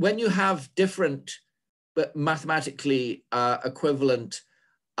when you have different but mathematically equivalent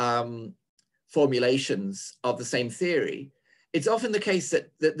formulations of the same theory, it's often the case that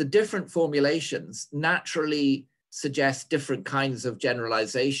the different formulations naturally suggest different kinds of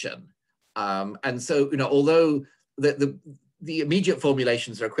generalization. And so, you know, although the immediate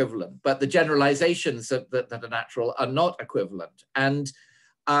formulations are equivalent, but the generalizations that are natural are not equivalent. And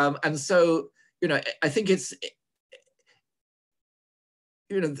so, you know, I think it's,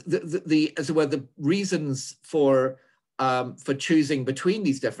 you know, as it were, the reasons for choosing between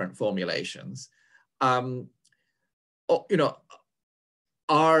these different formulations, you know,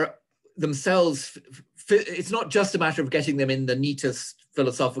 are themselves, it's not just a matter of getting them in the neatest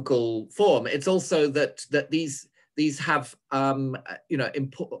philosophical form. It's also that these have, you know,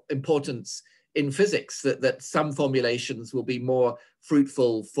 importance in physics, that some formulations will be more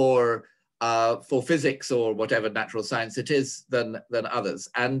fruitful for physics or whatever natural science it is than others.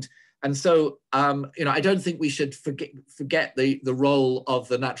 And so, you know, I don't think we should forget the role of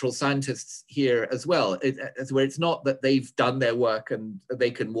the natural scientists here as well, where it's not that they've done their work and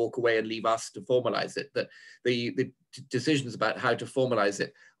they can walk away and leave us to formalize it, that the decisions about how to formalize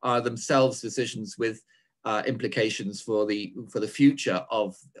it are themselves decisions with implications for the future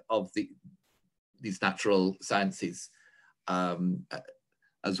of the these natural sciences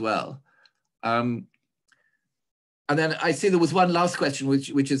as well. And then I see there was one last question,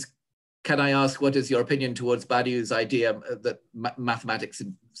 which is, can I ask what is your opinion towards Badiou's idea that mathematics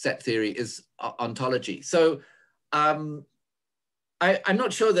and set theory is ontology? So I'm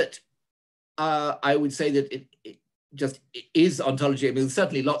not sure that I would say that it just is ontology. I mean, there's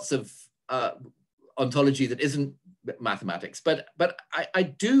certainly lots of ontology that isn't mathematics, but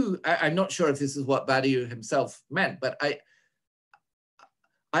I'm not sure if this is what Badiou himself meant, but I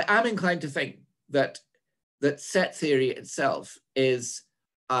am inclined to think that set theory itself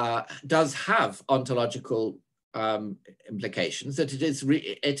does have ontological implications, that it is,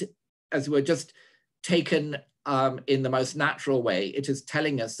 as we're just taken in the most natural way, it is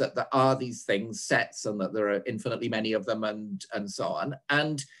telling us that there are these things, sets, and that there are infinitely many of them, and so on.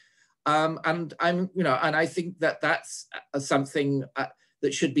 And I think that that's something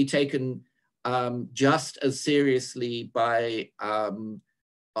that should be taken just as seriously by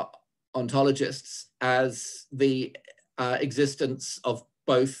ontologists as the existence of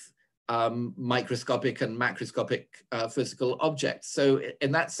both microscopic and macroscopic physical objects. So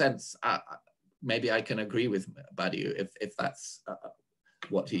in that sense, maybe I can agree with Badiou if that's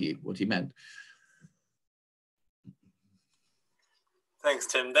what he meant. Thanks,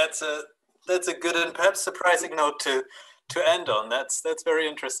 Tim. That's a good and perhaps surprising note to end on. That's very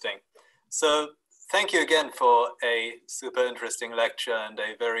interesting. So thank you again for a super interesting lecture and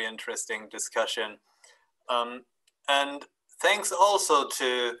a very interesting discussion. And thanks also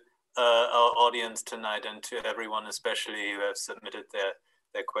to our audience tonight, and to everyone especially who have submitted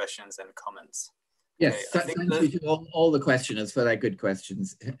their questions and comments. Yes, okay, thank you to all the questioners for their good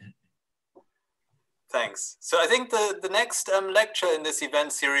questions. Thanks. So I think the next lecture in this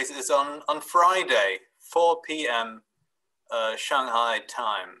event series is on Friday, 4 p.m. Shanghai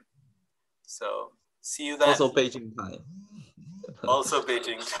time. So see you then. Also Beijing time. Also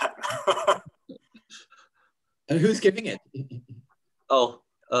Beijing time. And who's giving it? Oh,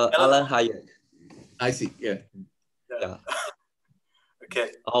 Alan Hayek. I see, yeah.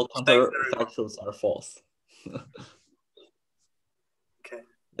 Okay. All counterfactuals are false. Okay.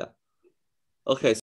 Yeah. Okay.